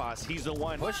 ASPAS, he's the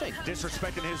one pushing,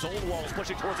 disrespecting his own walls,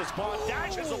 pushing towards the spawn,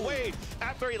 dashes away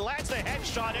after he lands the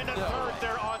headshot in a third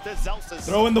there onto Zelsis.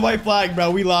 Throw in the white flag,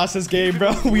 bro. We lost this game,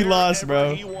 bro. We lost,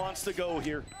 bro. He wants to go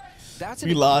here.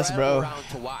 We lost, bro.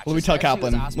 Let me tell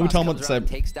Kaplan. Let me tell him what to say.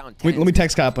 Let me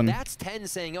text Kaplan. That's 10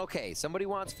 saying, okay, somebody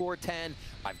wants 4-10.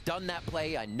 I've done that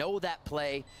play. I know that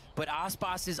play. But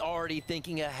ASPAS is already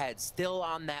thinking ahead, still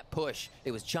on that push.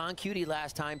 It was John Cutie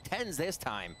last time, 10s this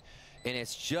time. And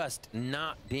it's just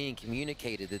not being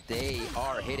communicated that they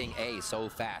are hitting A so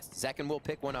fast. Zekin will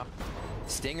pick one up.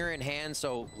 Stinger in hand,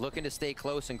 so looking to stay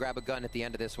close and grab a gun at the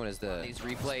end of this one as these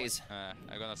replays.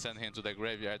 I'm gonna send him to the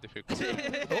graveyard if you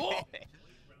could. Oh!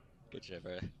 Good shit,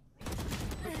 bro.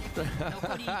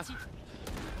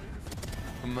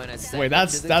 Wait,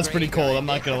 that's pretty cold. I'm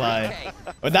not gonna lie.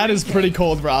 But that is pretty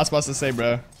cold for ASPAS to say,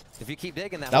 bro. If you keep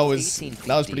digging, that was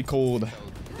pretty cold.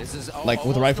 This is like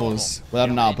with rifles, without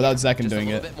an op, without Zekin doing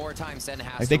it.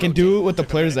 Like they can do it with the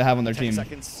players they have on their team.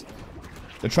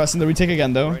 They're trusting the retake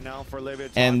again though.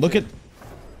 And look at,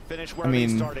 I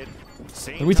mean, the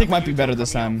retake might be better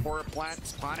this time.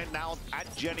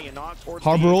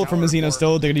 Harbor ult from Mazzino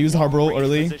still. They're gonna use the harbor ult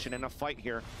early.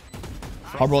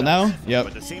 Harbor ult now?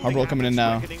 Yep. Harbor ult coming in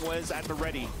now.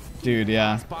 Dude,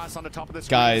 yeah.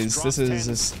 Guys, this is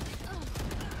just...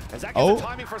 Oh.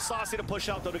 Timing for Saucy to push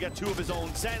out though to get two of his own.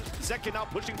 Zekin now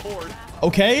pushing forward.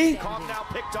 Okay. Now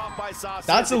picked off by Saucy.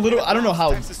 That's a little, I don't know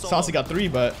how Saucy got 3,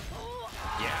 but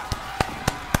yeah.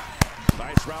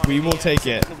 We will take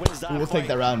it. We will take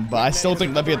that round. But I still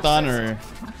think Leviatan are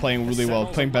playing really well,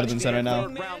 playing better than Sen right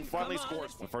now.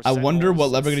 I wonder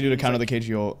what Lev are gonna do to counter the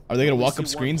KGO. Are they gonna walk up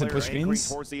screens and push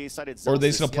screens, or are they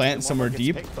just gonna plant somewhere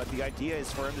deep?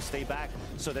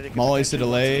 Molly's to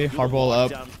delay, hardball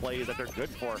up.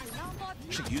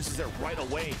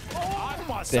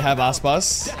 They have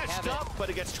ASPAS. But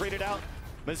it gets traded out.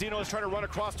 Mazzino is trying to run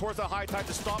across towards the high tide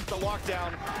to stop the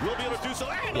lockdown. Will be able to do so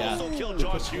and also kill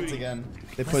John Cutie.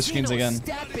 They push screens again.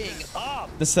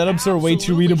 The setups are way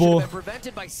too readable,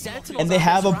 and they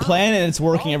have a plan and it's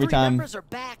working every time.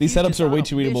 These setups are way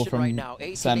too readable from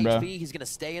Sen, bro.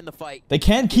 They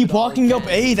can't keep walking up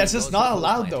A. That's just not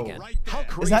allowed, though.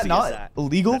 Is that not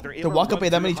illegal to walk up A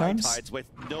that many times? I think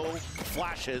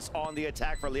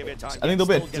they'll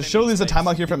be. To show there's a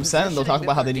timeout here from Sen, they'll talk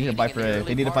about how they need to fight for A.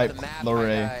 They need to fight lower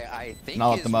A.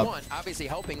 Not let them up.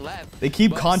 They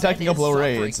keep contacting up lower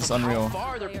A. It's just unreal.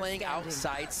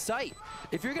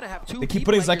 They keep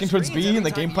putting Zek in towards B, and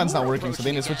the game plan's not working, so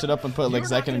they need to switch it up and put like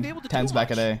Zek and Tens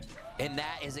back at A. And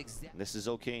that is this is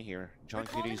okay here. John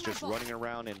Cutie's just running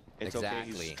around, and it's okay.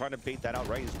 He's trying to bait that out,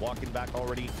 right? He's walking back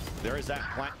already. There is that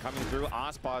plant coming through.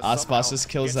 ASPAS just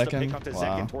kills Zekin.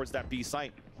 Wow. Towards that B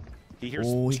site. He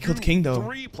killed King though.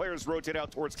 3 players rotate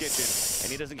out towards Kitchen,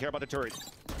 and he doesn't care about the turret.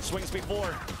 Swings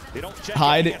before. They don't check.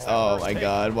 Hide. Oh my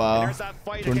God! Wow.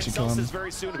 Don't you kill him?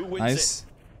 Nice.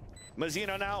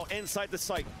 Mazzino now inside the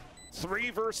site. 3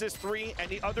 versus 3, and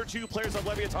the other 2 players of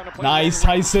Leviatan are playing. Nice,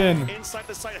 Tyson. Inside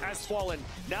the site has fallen.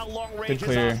 Now long range. Good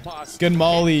clear. Good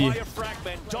Molly.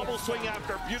 Double swing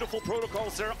after. Beautiful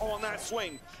protocols there on that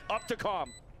swing. Up to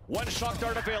Calm. 1 shock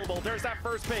dart available. There's that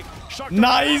first pick.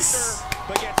 Nice.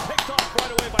 But gets picked off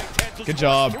right away by Tens. Good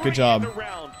job. Good job.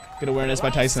 Good awareness by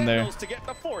Tyson there. To get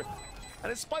the 4th.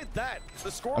 And despite that,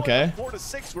 the score okay.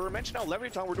 4-6. We were mentioning how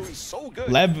Leviatan were doing so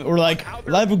good. Lev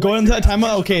going into that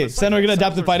timeout. Okay, Sen are gonna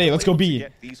adapt to fight A. Let's go B.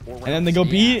 And then they go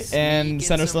B, and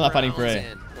Sen are still not fighting for A.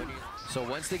 So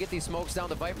once they get these smokes down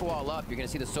the Viper wall up, you're gonna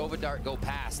see the Sova dart go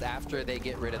past after they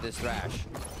get rid of this Thrash.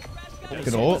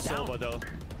 Good ult.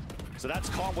 So that's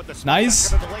Calm with the spawn. Nice.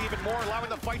 That's gonna delay even more, allowing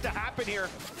the fight to happen here.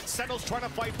 Sentinels trying to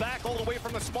fight back all the way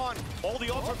from the spawn. All the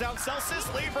ults are down. Celsius,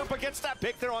 Labor, but gets that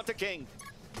pick there onto King.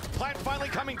 Plant finally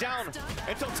coming down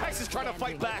until Tex is trying to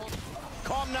fight back.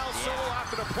 Calm now solo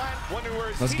after the plant. Wondering where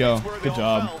his Let's go. Good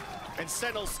job. And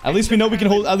at least we know we can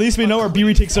hold. At least we know our B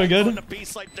retakes are good.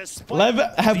 Lev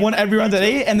have won every round at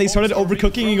A, and they started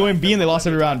overcooking and going B, and they lost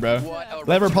every round, bro.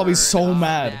 Lev are probably so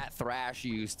mad.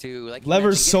 Lev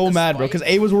are so mad, bro, because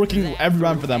A was working every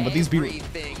round for them, but these B,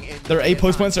 their A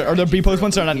post points or their B post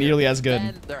points are not nearly as good.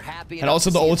 And also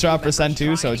the ults are out for Sen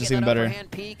too, so it's just even better.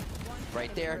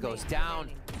 Right there goes down.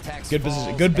 Good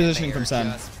position. Good positioning from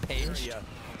Sen.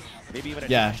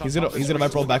 Yeah, he's gonna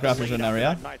Viper roll back after now,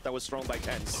 yeah?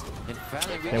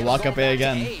 They walk up A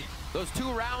again. Those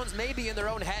 2 rounds maybe in their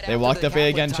own head. They walked up A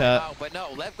again, chat. But no,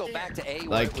 Lev go back to A like,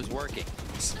 where it was working.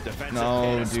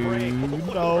 No, dude,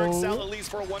 no.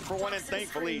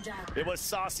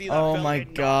 Oh my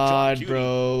God,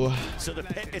 bro. So the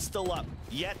pit is still up.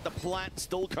 Yet the plant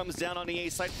still comes down on the A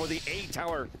site for the A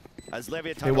tower. As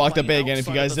Leviatan they walked up A again. If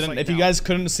you guys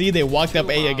couldn't see, they walked up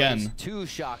A again. 2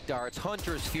 shock darts,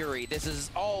 Hunter's Fury. This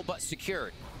is all but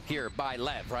secured here by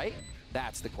Lev, right?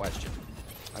 That's the question.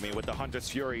 I mean, with the Hunter's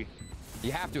Fury,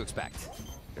 you have to expect.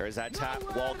 There's that tap.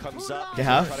 Wall comes up.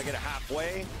 Yeah. Try to get it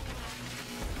halfway.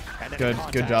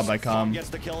 Good job by Calm. Gets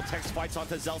the kill. Tex fights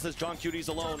onto Zelsis. John Cutie's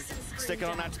alone. Sticking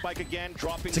on that spike again.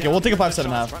 Dropping. It's okay. We'll take a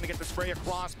 5-7.5. Trying to get the spray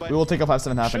across, but we will take a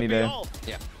 5-7.5 any day.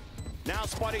 Yeah. Now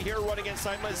Spotty here running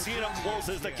inside. Mazzino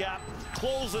closes the gap,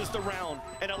 closes the round,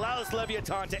 and allows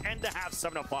Leviatan to end the half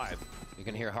 7-5. You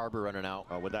can hear Harbor running out.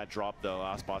 With that drop, though,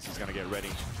 ASPAS is going to get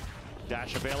ready.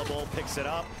 Dash available, picks it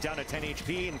up, down to 10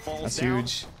 HP, and falls That's down.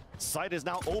 Huge. Site is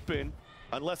now open,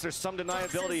 unless there's some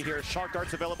deniability here. Shark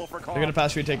darts available for Calm. They're going to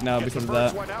pass retake now because of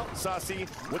that. One out. Saucy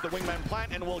with the wingman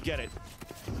plant, and we'll get it.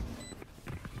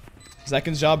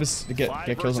 Zekin's job is to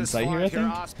get kills on site here, I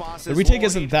think. The retake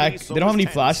isn't that. They don't have any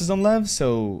flashes on Lev,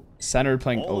 so Center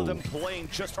playing. Oh,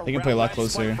 they can play a lot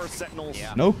closer.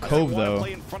 No Cove though.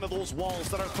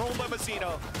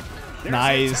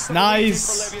 Nice,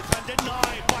 nice.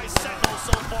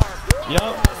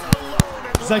 Yep.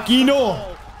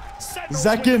 Zekino.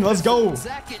 Zekin, let's go.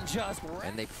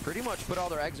 And they pretty much put all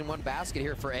their eggs in one basket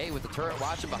here for A with the turret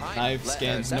watching behind. Knife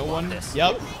scans, no one.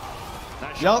 Yep.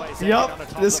 Yep.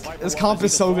 This comp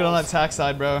is so good on that attack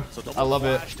side, bro. I love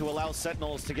it.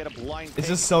 It's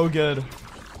just so good.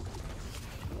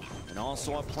 And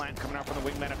also a plant coming out from the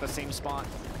wingman at the same spot.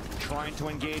 Trying to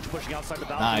engage, pushing outside the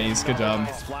balcony. Nice, good job.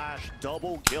 Flash,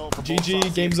 double kill.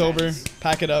 GG, game's over.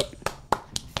 Pack it up.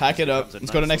 Pack it up.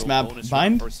 Let's go to next map.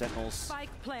 Bind. Spike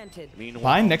planted.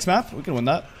 Bind. Next map. We can win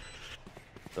that.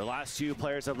 The last two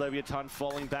players of Leviatan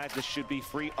falling back. This should be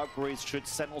free upgrades should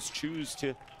Sentinels choose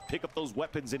to pick up those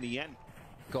weapons in the end.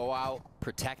 Go out,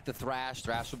 protect the Thrash.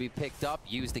 Thrash will be picked up,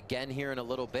 used again here in a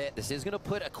little bit. This is going to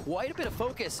put quite a bit of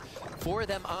focus for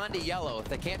them onto yellow. If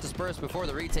they can't disperse before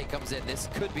the retake comes in, this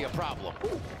could be a problem.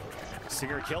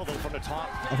 Singer kill though from the top.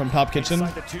 From top kitchen.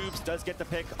 Inside the tubes does get the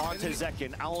pick onto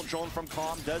Zekin. Owl drone from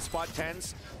Calm does spot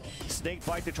tens. Snake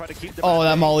bite to try to keep them. Oh,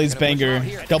 that Molly's banger.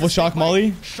 Double shock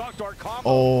Molly. Shock dart combo.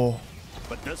 Oh.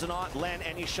 But does not land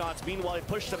any shots. Meanwhile, it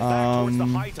pushed them back towards the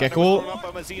high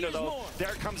Gekko. though.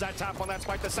 There comes that tap on that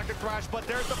spike, the second Thrash, but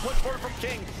there's the push forward from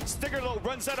King. Sticker though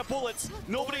runs out of bullets.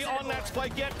 Nobody on that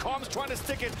spike yet. Calm's trying to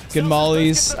stick it. Good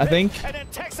mollies, I think. And then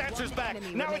Tex answers back.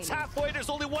 Now it's halfway. There's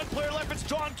only one player left. It's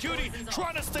John Cutie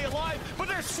trying to stay alive, but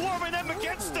they're swarming them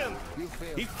against him.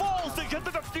 He falls to get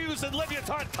the defuse, and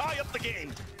Leviatan tie up the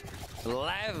game.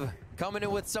 Lev coming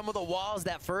in with some of the walls.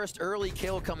 That first early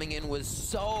kill coming in was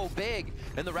so big,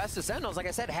 and the rest of Sentinels, like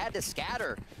I said, had to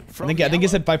scatter. I think he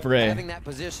said Viper A. Having that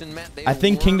position meant they I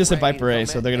think King just said right Viper A,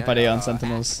 so they're gonna fight A on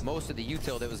Sentinels. Most of the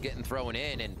util that was getting thrown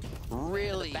in, and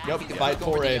really. Yep, fight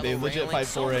 4A. They legit fight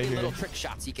 4A here. Little trick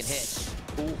shots he can hit.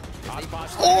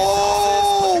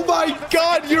 Oh my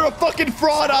God! You're a fucking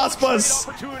fraud, ASPAS.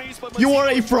 You are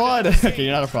a fraud. Okay,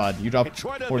 you're not a fraud. You dropped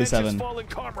 47.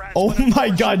 Oh my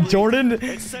God, Jordan.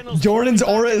 Jordan's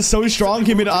aura is so strong.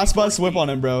 He made ASPAS whip on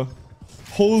him, bro.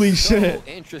 Holy shit.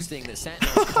 Interesting that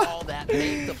Sentinels call that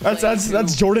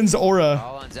that's Jordan's aura.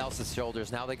 All on Zelsa's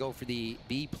shoulders. Now they go for the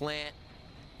B plant.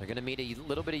 They're gonna meet a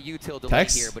little bit of util delay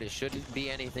Tex? here, but it shouldn't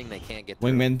be anything they can't get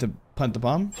through. Wingman to punt the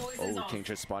bomb. Oh, King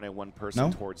just spotted one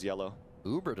person towards yellow.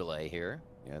 Uber delay here.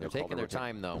 Yeah, they're taking their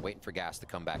time though, waiting for gas to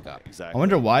come back up. Exactly. I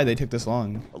wonder why they took this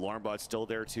long. Alarm bot's still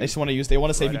there too. They just want to use. They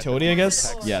want to save utility, I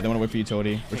guess. Yeah, they want to wait for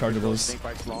utility.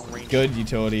 Rechargeables. Good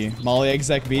utility. Molly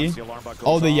exec B.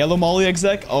 Oh, the yellow Molly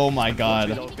exec. Oh my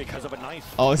God. Because of a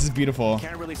knife. Oh, this is beautiful.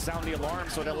 Can't really sound the alarm,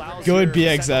 so it allows Good B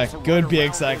exec. Good B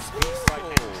exec.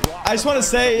 I just want to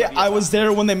say I was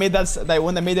there when they made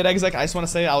that exec. I just want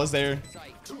to say I was there.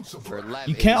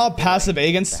 You can't op passive A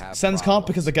against Sen's comp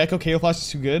because the Gekko KO flash is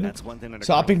too good.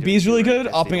 So opping B is really good.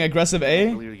 Opping aggressive A.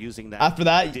 After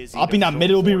that, opping that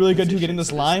mid will be really good too, getting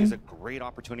this line.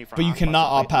 But you cannot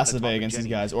op passive A against these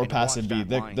guys or passive B.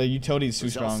 The utility is too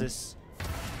strong. There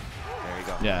you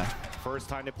go. Yeah. First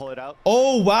time to pull it out.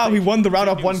 Oh wow, he won the round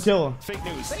off 1 kill. Fake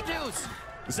news. Fake news.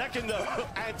 Zekin though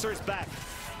answers back.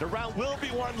 The round will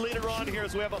be won later on here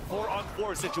as we have a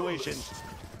 4-on-4 situation.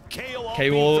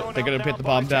 KO, they're gonna hit the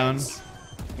bomb down.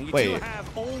 Wait.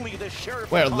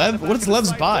 Wait, Lev? What is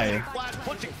Lev's buy?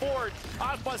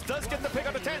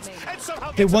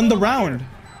 They won the round.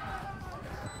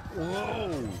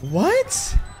 Whoa.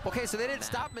 What? Okay, so they didn't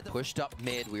stop mid. Pushed up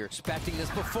mid. We were expecting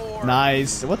this before.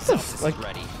 Nice. What the like?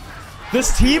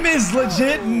 This team is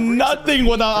legit nothing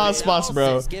without ASPAS,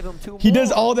 bro. He does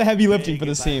all the heavy lifting for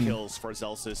this team.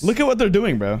 Look at what they're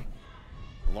doing, bro.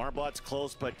 Alarmbot's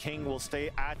close, but King will stay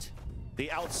at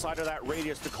the outside of that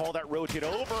radius to call that rotate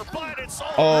over. But it's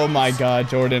all my God,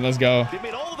 Jordan, let's go. They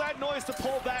made all that noise to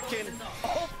pull back in.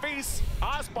 All face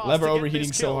ASPAS. Lever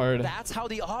overheating so hard. That's how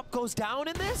the op goes down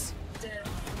in this?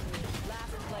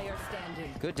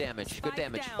 Good damage. Good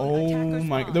damage. Oh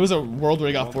my! There was a world where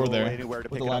he got 4 there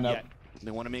with the lineup. They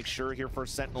want to make sure here for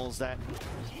Sentinels that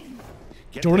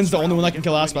Jordan's the only one that can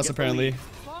kill ASPAS apparently.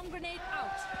 Bomb grenade out.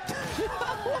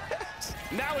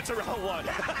 Now it's a round 1.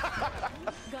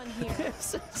 Gun here.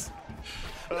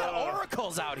 We got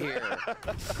oracles out here.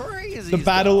 Crazy. The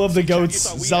battle of the goats,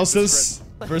 Zelsus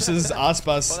versus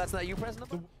ASPAS. Oh, that's not you,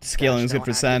 President? Scaling is good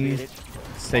for Sen.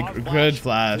 Good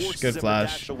flash. Good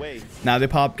flash. Now they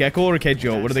pop Gekko or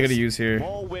KGO. What are they going to use here?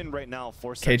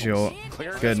 KGO.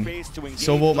 Good.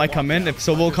 Sovolt might come in. If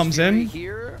Sovolt comes in.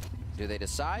 Do they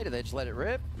decide? Do they just let it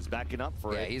rip? He's backing up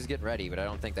for it. Yeah, he's getting ready, but I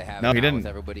don't think they have no, he didn't. With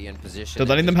everybody in position. They're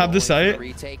letting them have the site.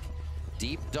 Retake.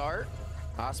 Deep dart.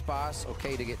 ASPAS,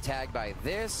 okay to get tagged by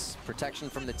this. Protection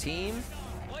from the team.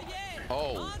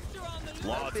 Oh.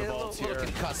 Lots of ults here.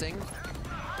 Concussing.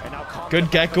 Good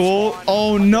Gekko.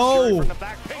 Oh no!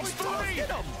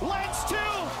 Lands 2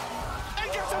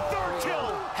 and gets a 3rd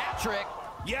kill. Hat trick.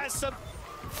 Yes, a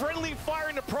friendly fire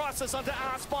in the process onto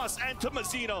ASPAS and to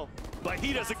Mazzino, but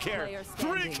he doesn't care.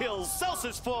 3 kills,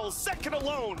 Celsius full, second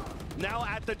alone. Now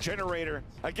at the generator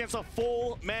against a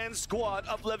full man squad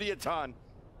of Leviatan.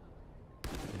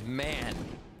 Man,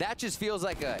 That just feels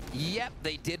like a, yep,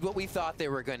 they did what we thought they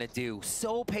were going to do.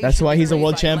 So patient. That's why he's a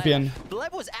world champion.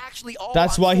 Lev was actually all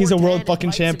That's why he's a world fucking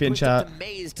champion, chat.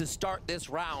 Maze to start this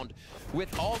round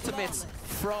with ultimates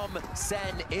from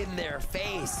Sen in their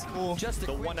face. Just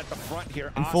the one at the front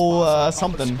here. In full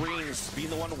something. Being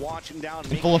the one watching down.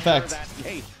 In full effect. Sure that,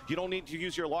 hey, you don't need to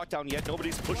use your lockdown yet.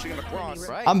 Nobody's pushing him across.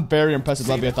 Right. I'm very impressed with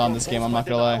Leviathan this game. I'm not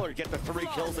gonna lie. Get the 3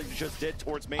 kills that you just did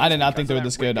towards Maze. I did not think they were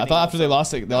this good. I thought after they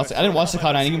lost it, I didn't watch the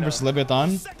Cloud9 game versus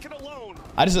Leviathan.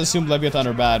 I just assumed Leviathan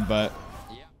are bad, but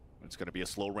it's going to be a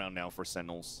slow round now for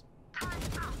Sentinels.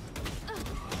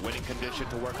 Winning condition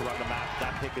to work around the map.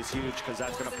 That pick is huge because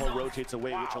that's going to pull rotates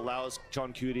away, which allows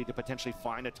John Cutie to potentially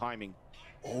find a timing.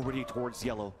 Already towards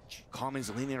yellow.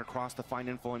 Common's leaning across to find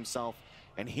info himself,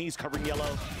 and he's covering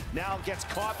yellow. Now gets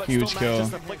caught, but huge still manages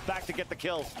to flick back to get the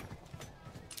kill.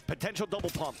 Potential double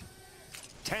pump.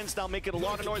 Tens now making a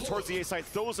lot of noise towards the A side.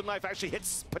 Throws a knife, actually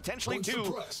hits potentially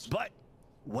 2, but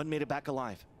one made it back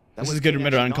alive. That this is good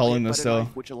mid-round calling this though.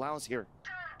 Which allows here.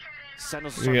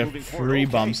 We have free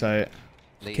bomb site.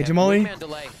 Okay, Jamali.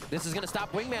 This is going to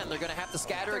stop Wingman. They're going to have to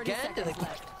scatter again.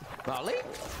 Molly?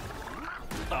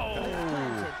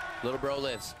 Oh. Little bro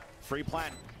lives. Free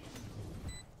plant.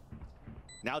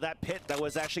 Now that pit that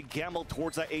was actually gambled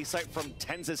towards that A site from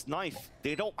Tenz's knife.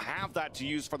 They don't have that to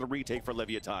use for the retake for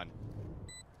Leviatan.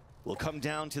 Will come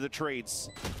down to the trades.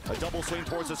 A double swing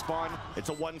towards the spawn. It's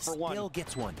a 1-for-1. Still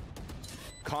gets one.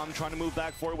 Com trying to move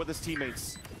back forward with his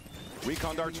teammates.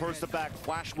 Recon dart towards the back.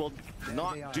 Flash will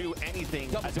not do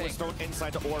anything as it was thrown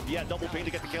inside the orb. Yeah, double ping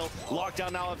to get the kill.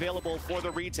 Lockdown now available for the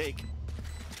retake.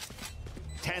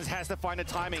 Tens has to find a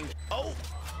timing. Oh,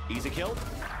 easy kill.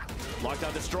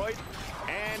 Lockdown destroyed.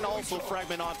 And also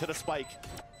fragment onto the spike.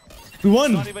 We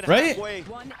won, right?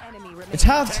 It's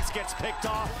halved. Tens gets picked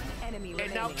off.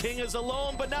 And now King is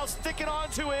alone, but now sticking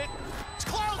onto it. It's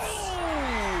close.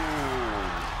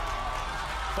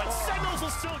 But Sentinels will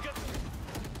still get...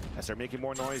 As they're making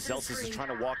more noise, Zelsis is trying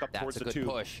to walk up towards the 2.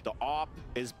 Push. The op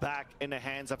is back in the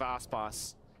hands of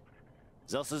ASPAS.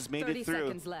 Zelsis made it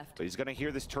through, but he's going to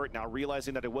hear this turret now,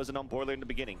 realizing that it wasn't on boiler in the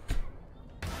beginning.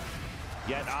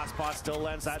 Yet ASPAS still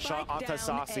lands that shot onto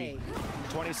Saucy.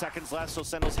 20 seconds left, so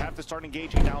Sentinels have to start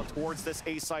engaging now towards this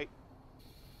A site.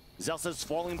 Zelsis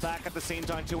falling back at the same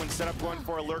time too, instead of going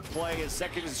for alert play. His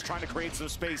second is trying to create some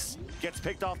space. Gets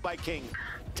picked off by King.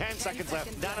 10 seconds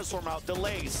left. Nanoswarm out.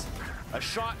 Delays. A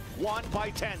shot won by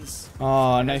Tens.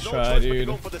 Oh, nice try, dude.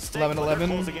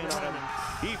 11-11.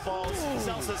 He falls.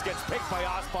 Zelsis gets picked by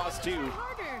ASPAS too.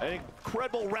 An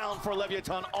incredible round for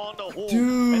Leviatan on the whole.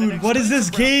 Dude, what is this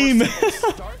game?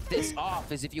 Start this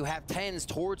off as if you have Tens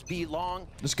towards B long.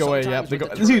 Just go away, yeah.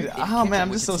 Dude, oh man,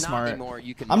 I'm just so smart.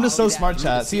 I'm just so smart,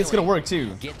 chat. See, it's gonna work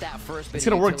too. It's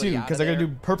gonna work too, because they're gonna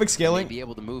do perfect scaling. Be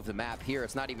able to move the map here.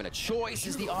 It's not even a choice.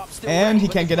 Is the and he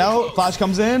can't get out. Flash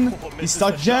comes in. He's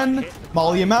stuck Gen.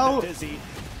 Molly him out.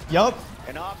 Yup.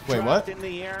 Wait, what? In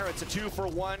the air, it's a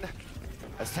 2-for-1.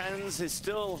 As Tens is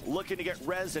still looking to get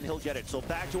res, and he'll get it. So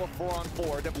back to a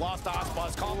 4-on-4. They've lost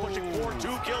ASPAS. Calm pushing forward,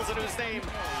 2 kills into his name.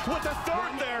 With the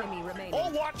third there.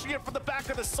 All watching it from the back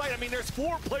of the site. I mean, there's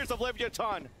 4 players of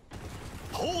Leviatan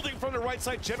holding from the right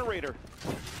side generator.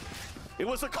 It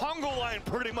was a Congo line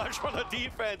pretty much from the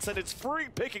defense, and it's free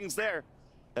pickings there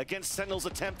against Sentinel's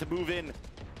attempt to move in.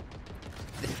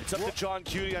 It's up to John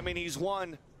Cutie. I mean, he's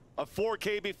won a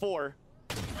 4K before.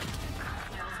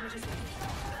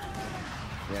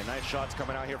 Yeah, nice shots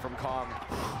coming out here from Com.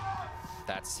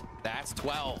 That's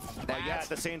 12. Yeah, at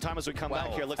the same time as we come back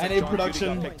here, looks NA like John production.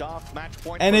 Cutie got picked off. Match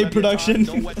point. NA production.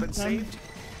 No weapon saved.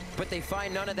 But they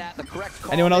find none of that. The correct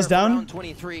call. Anyone else down? Round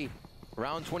 23.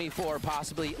 Round 24,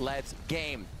 possibly Lev's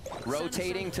game.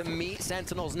 Rotating to meet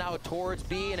Sentinels now towards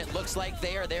B, and it looks like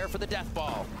they are there for the death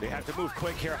ball. They have to move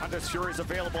quick here. Hunter's Fury is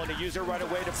available, and the user right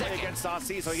away to play against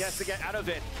Saucy, so he has to get out of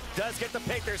it. Does get the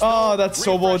pick. There's no that's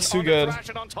Sobel. It's too good.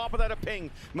 And on top of that, a ping.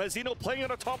 Mazzino playing on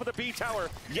the top of the B tower.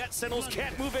 Yet Sentinels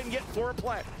can't move in yet for a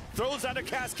plant. Throws out a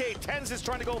cascade. Tens is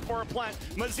trying to go for a plant.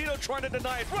 Mazzino trying to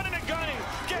deny it. Running and gunning.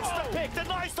 Gets the pick.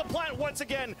 Denies the plant once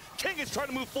again. King is trying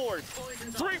to move forward.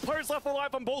 3 players left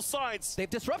alive on both sides. They've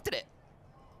disrupted it.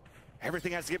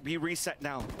 Everything has to be reset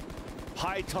now.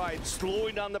 High tide,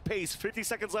 slowing down the pace. 50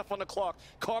 seconds left on the clock.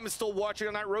 Com is still watching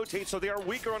on that rotate, so they are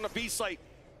weaker on the B site.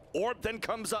 Orb then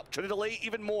comes up, trying to delay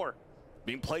even more.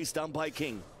 Being placed down by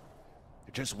King.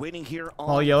 They're just waiting here on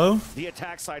all yellow. The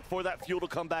attack side for that fuel to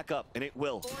come back up, and it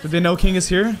will. Did they know King is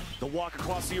here? The walk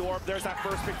across the orb. There's that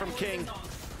first pick from King.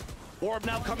 Orb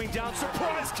now coming down.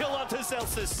 Surprise kill onto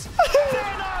Zelsis.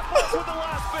 Then ASPAS with the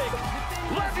last pick.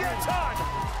 Leviatan.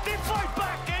 They fight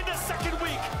back in the second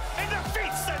week and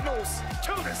defeat Sentinels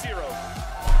 2-0.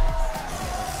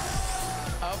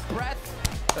 of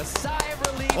breath, a sigh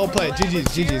of relief. Well played. GG's.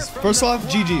 GG's. First off,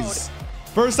 GG's.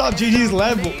 First off, GG's.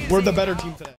 Lev, we're the better team today.